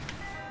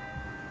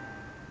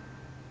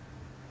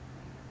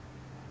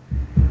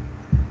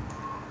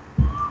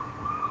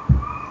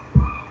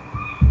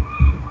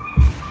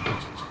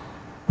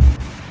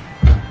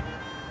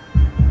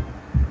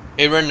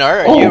 Hey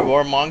Renard, are you a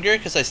warmonger?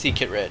 Because I see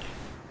Kit Red.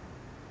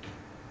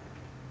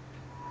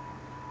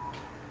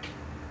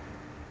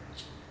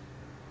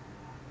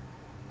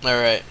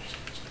 Alright.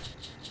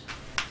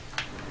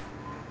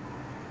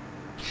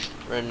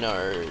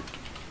 Renard.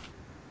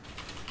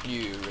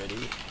 You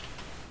ready?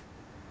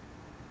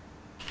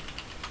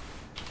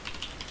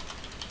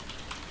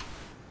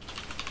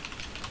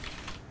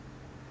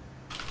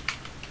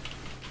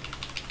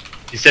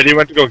 He said he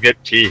went to go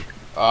get tea.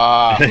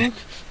 Ah.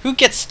 Who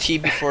gets tea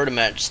before the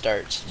match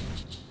starts?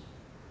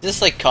 Is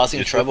this like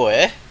causing trouble,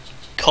 eh?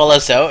 Call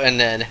us out and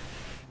then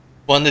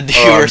 1 to 2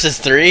 versus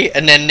 3,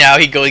 and then now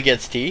he goes and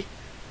gets tea?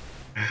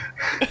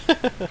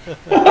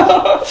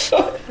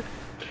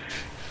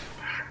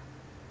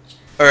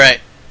 Alright,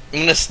 I'm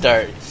gonna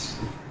start. It's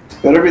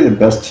better be the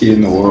best tea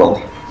in the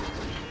world.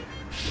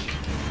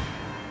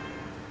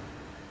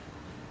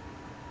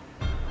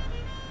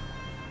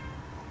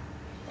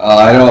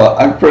 I know,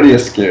 I'm pretty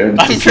scared.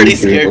 I'm pretty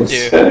scared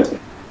too.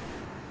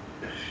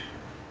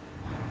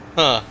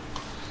 Huh.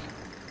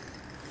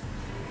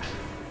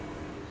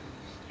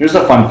 Here's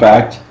a fun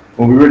fact.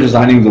 When we were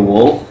designing the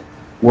wolf,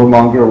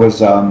 Warmonger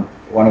was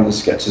one of the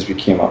sketches we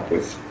came up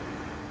with.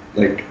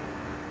 Like,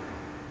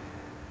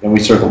 then we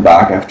circled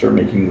back after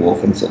making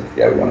wolf and said,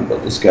 yeah, we want to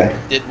build this guy.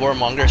 Did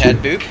Warmonger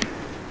had boob?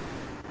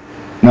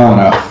 No,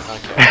 no.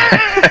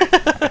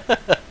 Okay.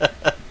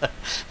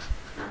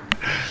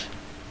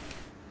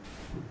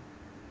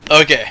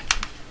 Okay.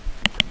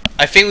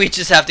 I think we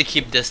just have to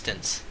keep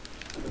distance.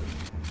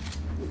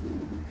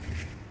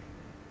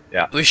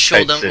 Yeah. We'll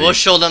show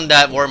them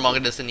that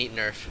Warmonger doesn't eat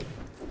nerf.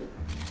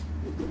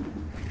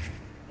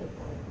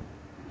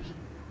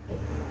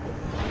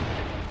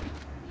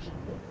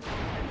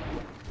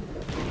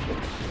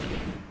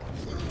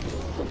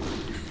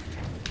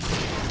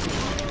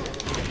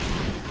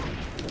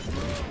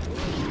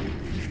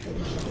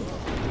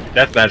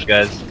 Deathmatch,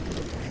 guys.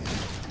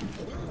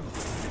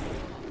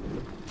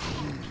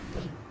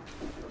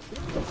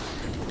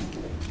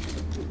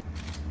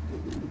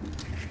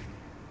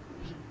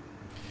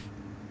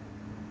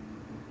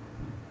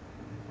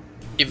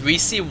 If we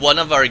see one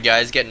of our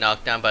guys get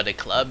knocked down by the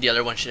club, the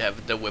other one should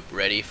have the whip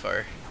ready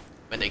for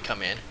when they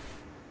come in.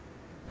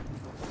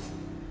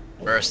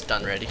 Or a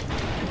stun ready.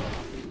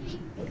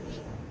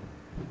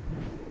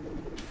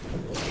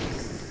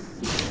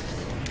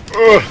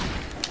 Ugh.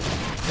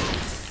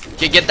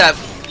 Okay, get that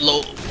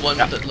low one,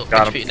 Yeah, the low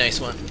got HP, him. nice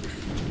one.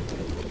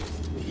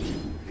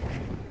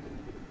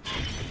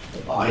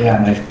 Oh yeah,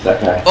 nice,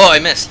 that guy. Oh, I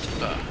missed.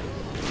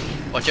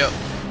 Watch out.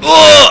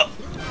 Oh!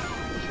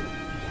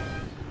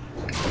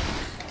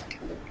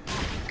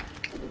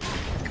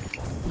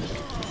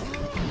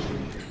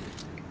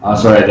 Oh,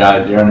 sorry, I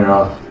died. You're on your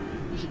own.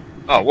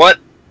 Oh, what?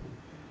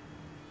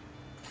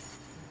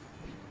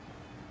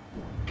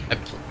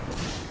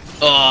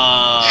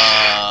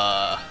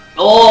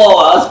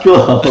 Oh, that's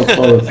cool.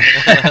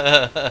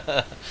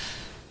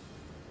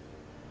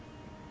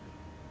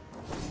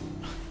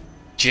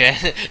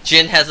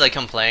 Jin has a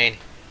complaint.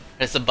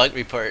 It's a bug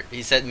report.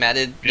 He said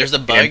there's a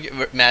bug.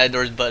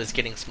 Matador's butt is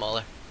getting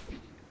smaller.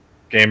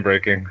 Game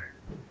breaking.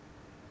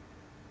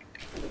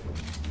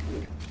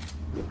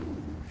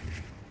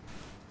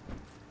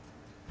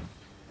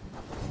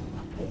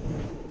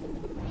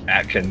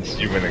 Atkins,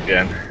 you win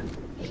again.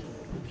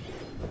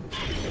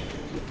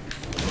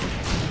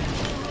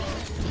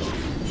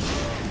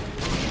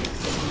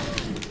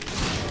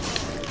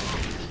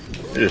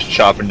 They're just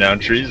chopping down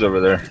trees over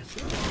there.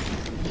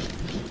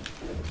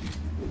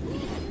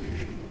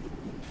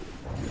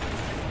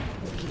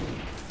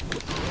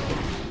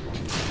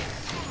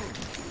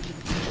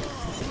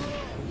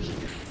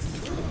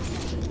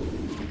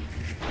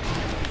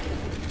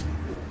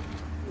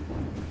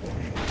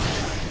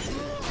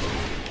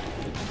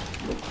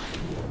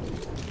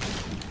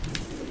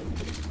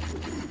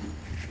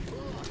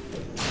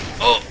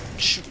 Oh!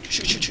 Shoot,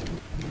 shoot, shoot, shoot.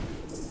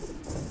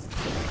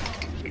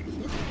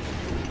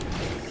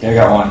 Yeah, I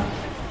got one.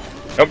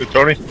 Help me,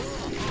 Tony.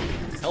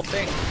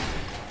 Helping.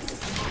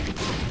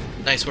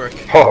 Nice work.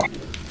 Oh,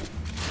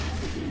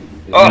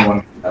 There's Oh.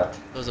 one left.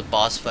 It was a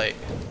boss fight.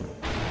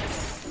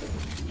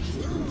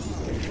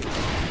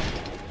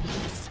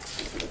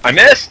 I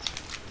missed.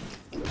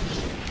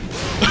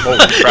 Holy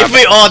crap. If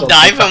we all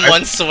die from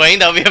one swing,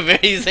 that would be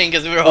amazing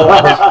because we were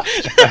all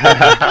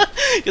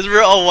because we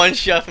were all one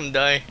shot from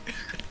dying.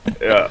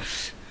 Yeah.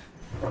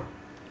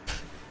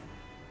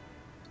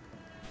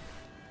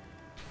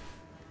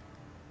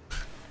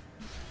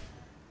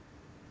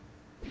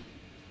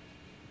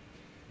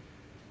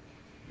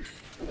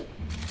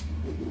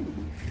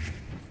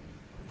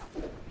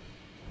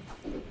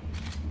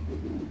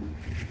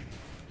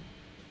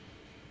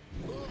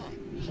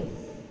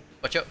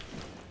 Watch out.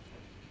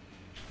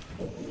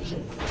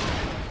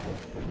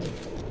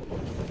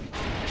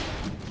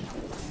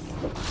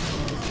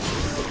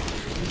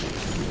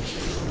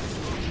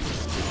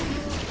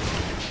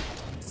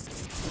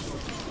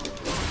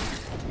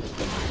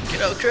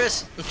 Get out,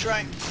 Chris. I'm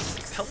trying.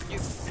 Help you.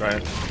 Trying.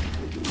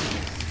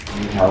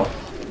 Need help.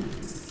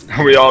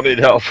 We all need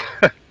help.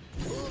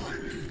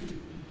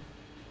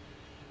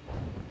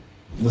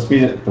 Let's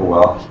meet at the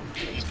well.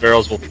 These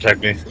barrels will protect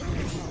me.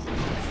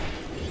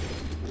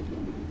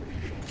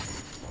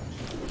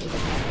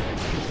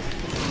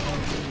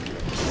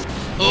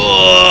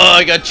 Oh,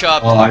 I got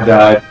chopped. Oh, I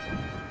died.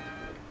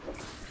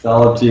 It's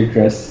all up to you,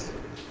 Chris.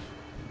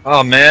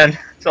 Oh man,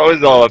 it's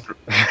always all up.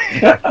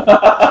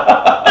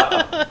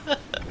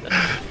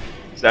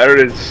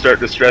 Saturdays start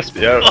to stress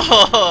me out.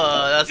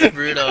 Oh, that's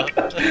brutal.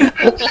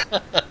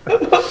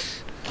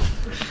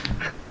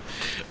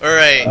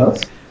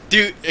 Alright.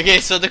 Okay,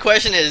 so the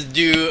question is,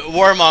 do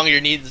Warmonger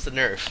needs a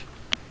nerf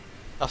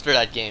after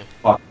that game?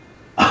 I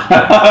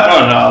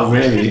don't know,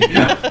 maybe.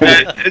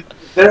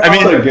 They're I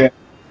mean, also good.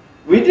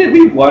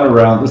 We won a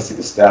round. Let's see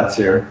the stats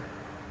here.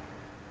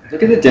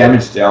 Look at the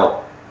damage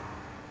dealt.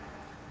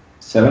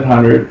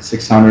 700,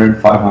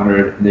 600,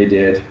 500, and they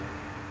did.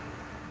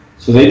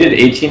 So they did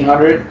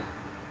 1800,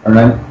 or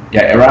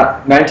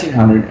around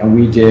 1900, and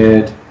we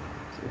did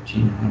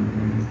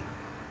 1300.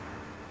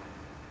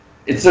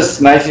 It's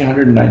just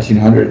 1900 and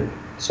 1900.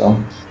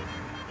 So.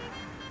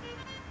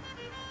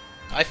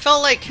 I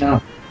felt like.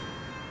 No.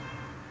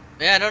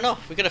 Yeah, I don't know.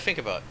 We gotta think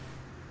about it.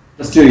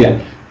 Let's do it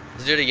again.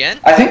 Let's do it again?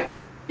 I think.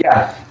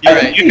 Yeah. You're I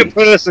right. think You could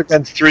put us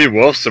against 3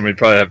 wolves and we'd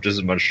probably have just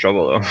as much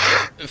trouble though.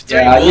 If 3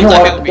 Yeah, wolves, you know I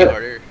what? think it would be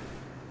harder.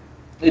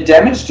 The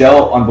damage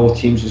dealt on both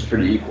teams was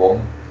pretty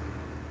equal.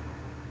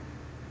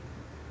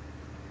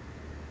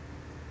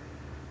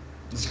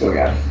 Let's go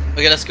again.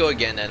 Okay, let's go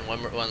again then.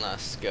 One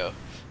last go.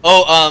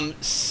 Oh,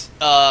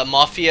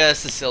 Mafia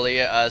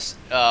Sicilia us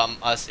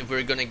if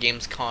we're gonna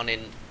Gamescom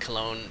in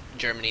Cologne,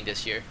 Germany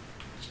this year.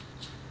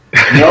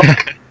 No.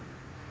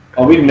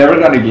 Oh, we've never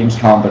gone to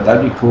Gamescom, but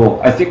that'd be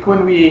cool. I think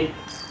when we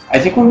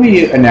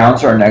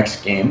announce our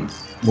next game,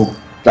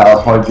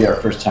 that'll probably be our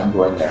first time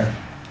going there.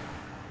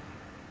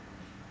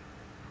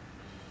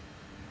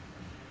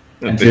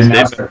 And to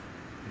announce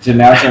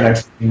our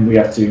next game, we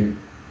have to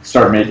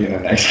start making the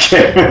next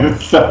game.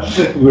 So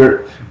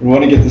we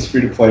want to get this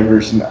free-to-play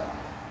version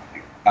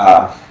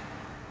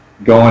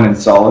going and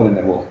solid, and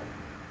then we'll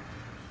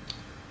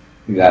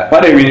do that.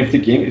 But I mean,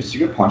 if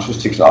Secret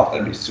Ponchos takes off,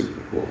 that'd be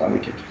super cool. Then we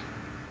could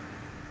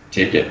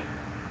take it.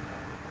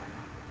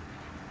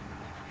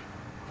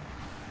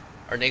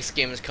 Our next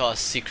game is called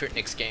Secret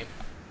Next Game.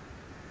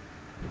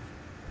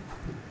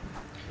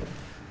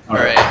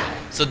 Alright,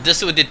 so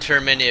this would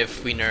determine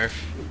if we nerf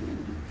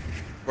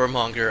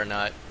Wormhonger or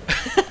not.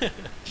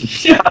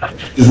 Yeah.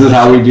 This is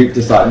how we make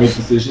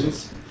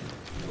decisions?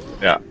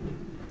 Yeah.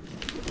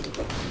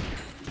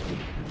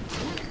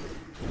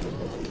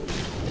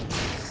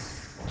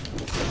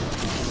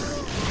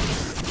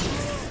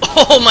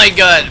 Oh my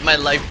god, my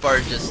life bar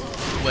just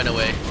went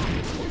away.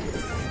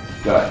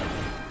 Good.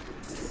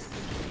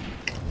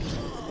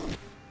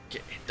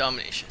 Okay,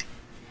 domination.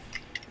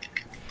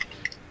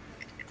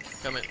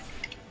 Come in.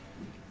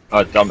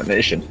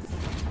 Domination.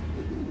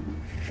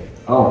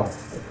 Oh.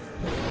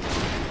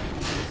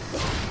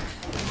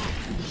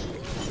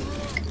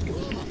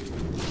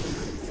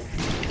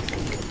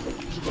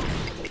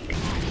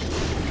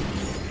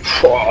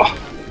 Oh.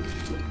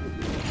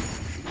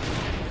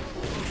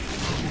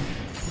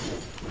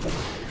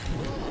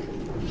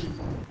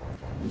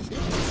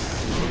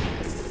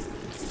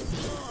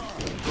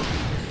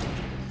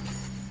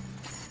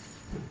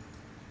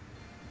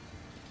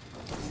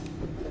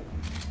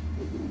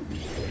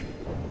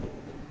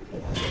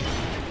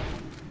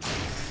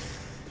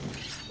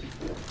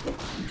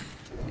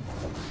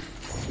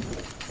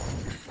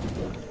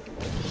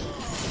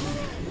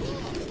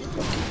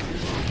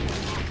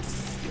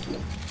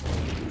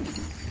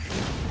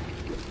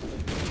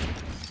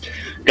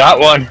 Got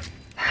one.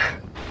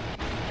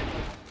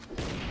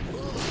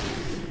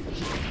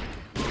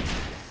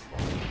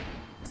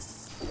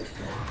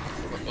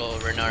 Oh,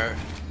 Renard.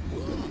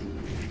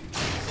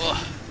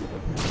 Oh.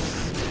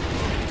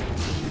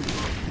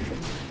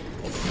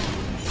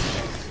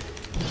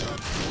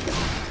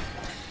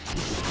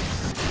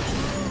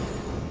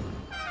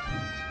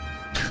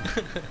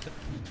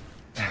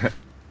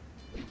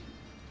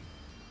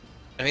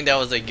 I think that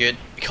was a good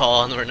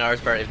call on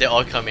Renard's part. If they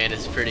all come in,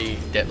 it's pretty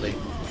deadly.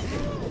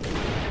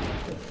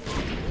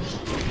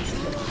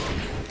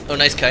 Oh,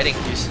 nice kiting.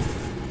 Use.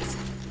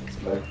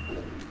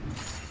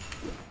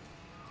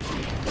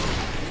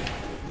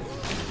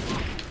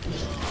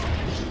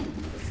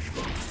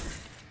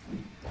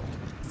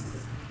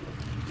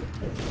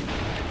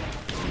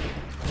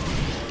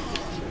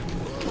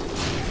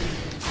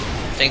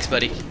 Thanks,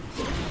 buddy.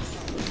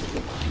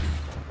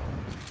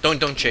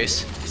 Don't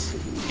chase.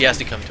 He has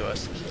to come to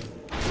us.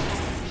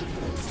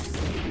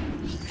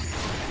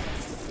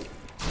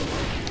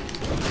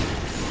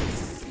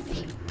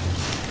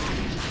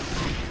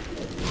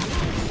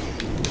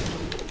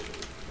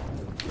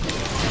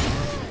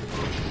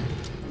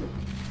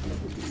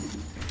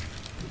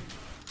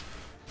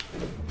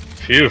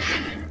 Phew.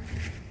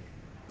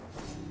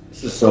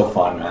 This is so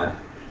fun, man.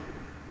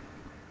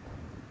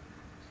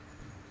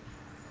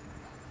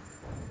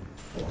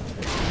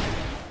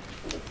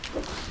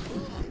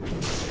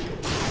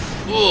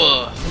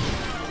 Ooh.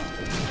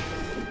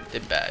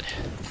 Did bad.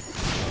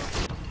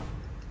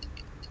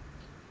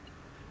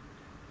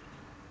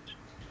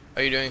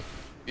 How are you doing?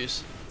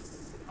 Use.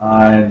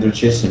 They're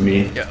chasing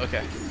me. Yeah,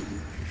 okay.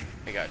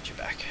 I got you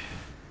back.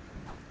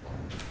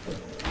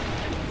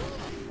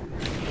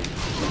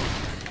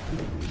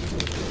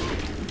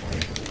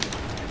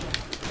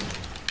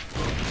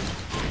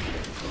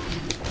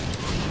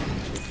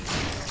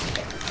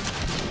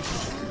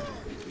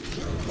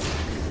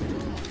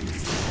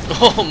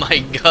 Oh my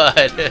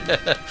god.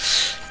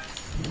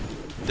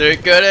 They're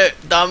gonna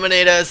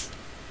dominate us.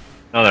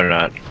 No, they're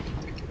not.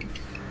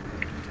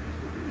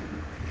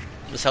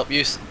 Let's help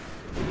you.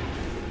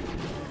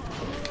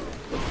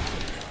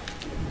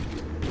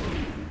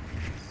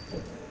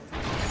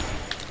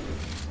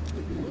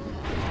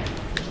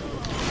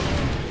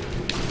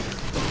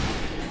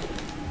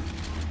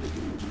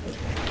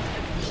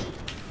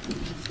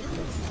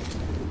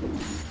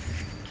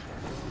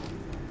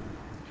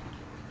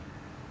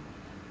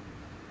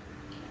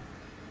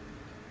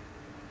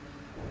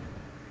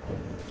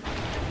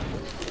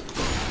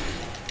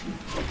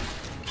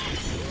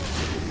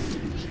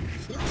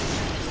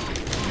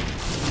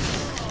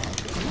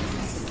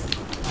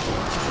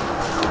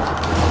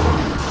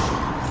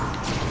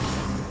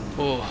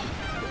 Oh,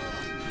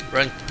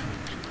 run,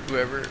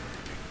 whoever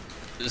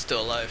is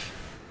still alive.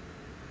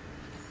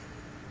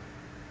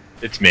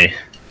 It's me.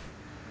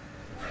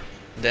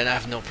 Then I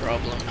have no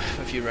problem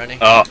with you running.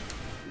 Oh,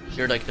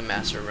 You're like the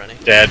master of running.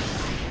 dead.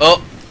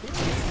 Oh!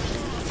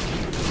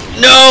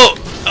 No!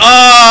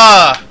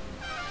 Ah!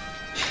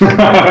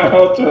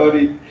 Oh,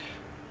 Tony.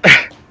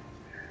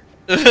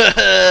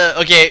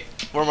 Okay,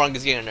 Warmong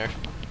is getting a nerf.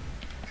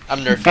 I'm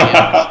nerfing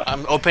him.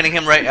 I'm opening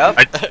him right up.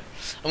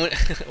 I'm gonna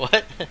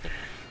what?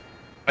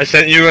 I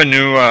sent you a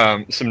new,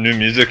 some new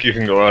music you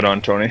can go out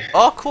on, Tony.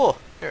 Oh, cool.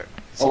 Here.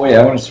 Oh wait,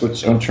 I want to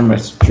switch. I want to turn my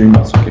stream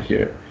on so I can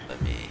hear it.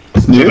 Let me.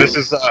 It's So new. this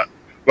is,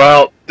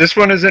 well, this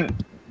one isn't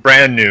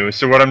brand new.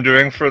 So what I'm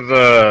doing for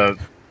the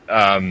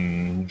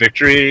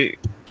victory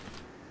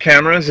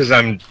cameras is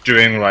I'm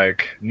doing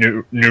like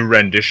new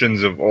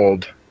renditions of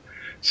old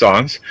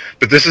songs.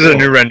 But this is a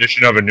new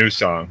rendition of a new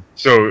song,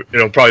 so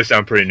it'll probably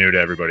sound pretty new to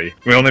everybody.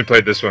 We only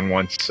played this one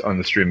once on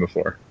the stream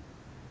before.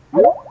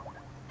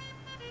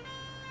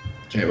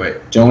 Okay, wait.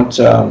 Don't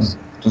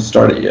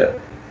start it yet.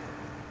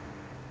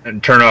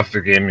 And turn off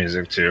the game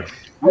music too.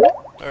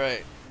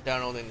 Alright,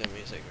 downloading the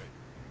music.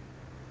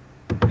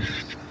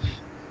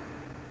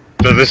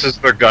 So this is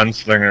the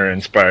Gunslinger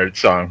inspired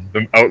song,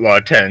 the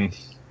Outlaw 10.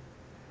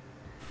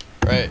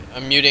 Right,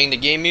 I'm muting the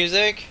game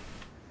music.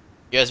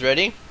 You guys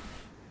ready?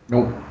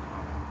 Nope.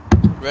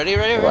 Ready?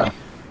 Hold on.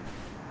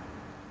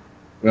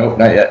 Nope,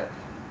 not yet.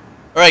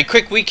 Alright,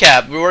 quick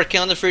recap. We're working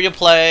on the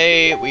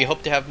free-to-play. We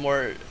hope to have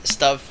more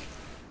stuff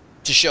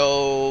to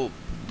show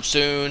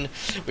soon.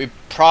 We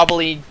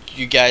probably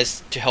you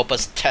guys to help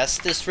us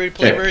test this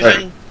free-to-play Okay,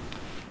 version.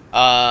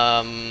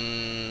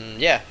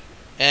 Yeah.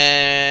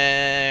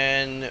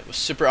 And it was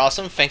super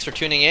awesome. Thanks for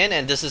tuning in.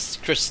 And this is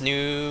Chris'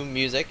 new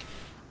music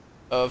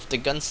of the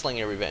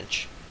Gunslinger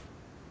Revenge.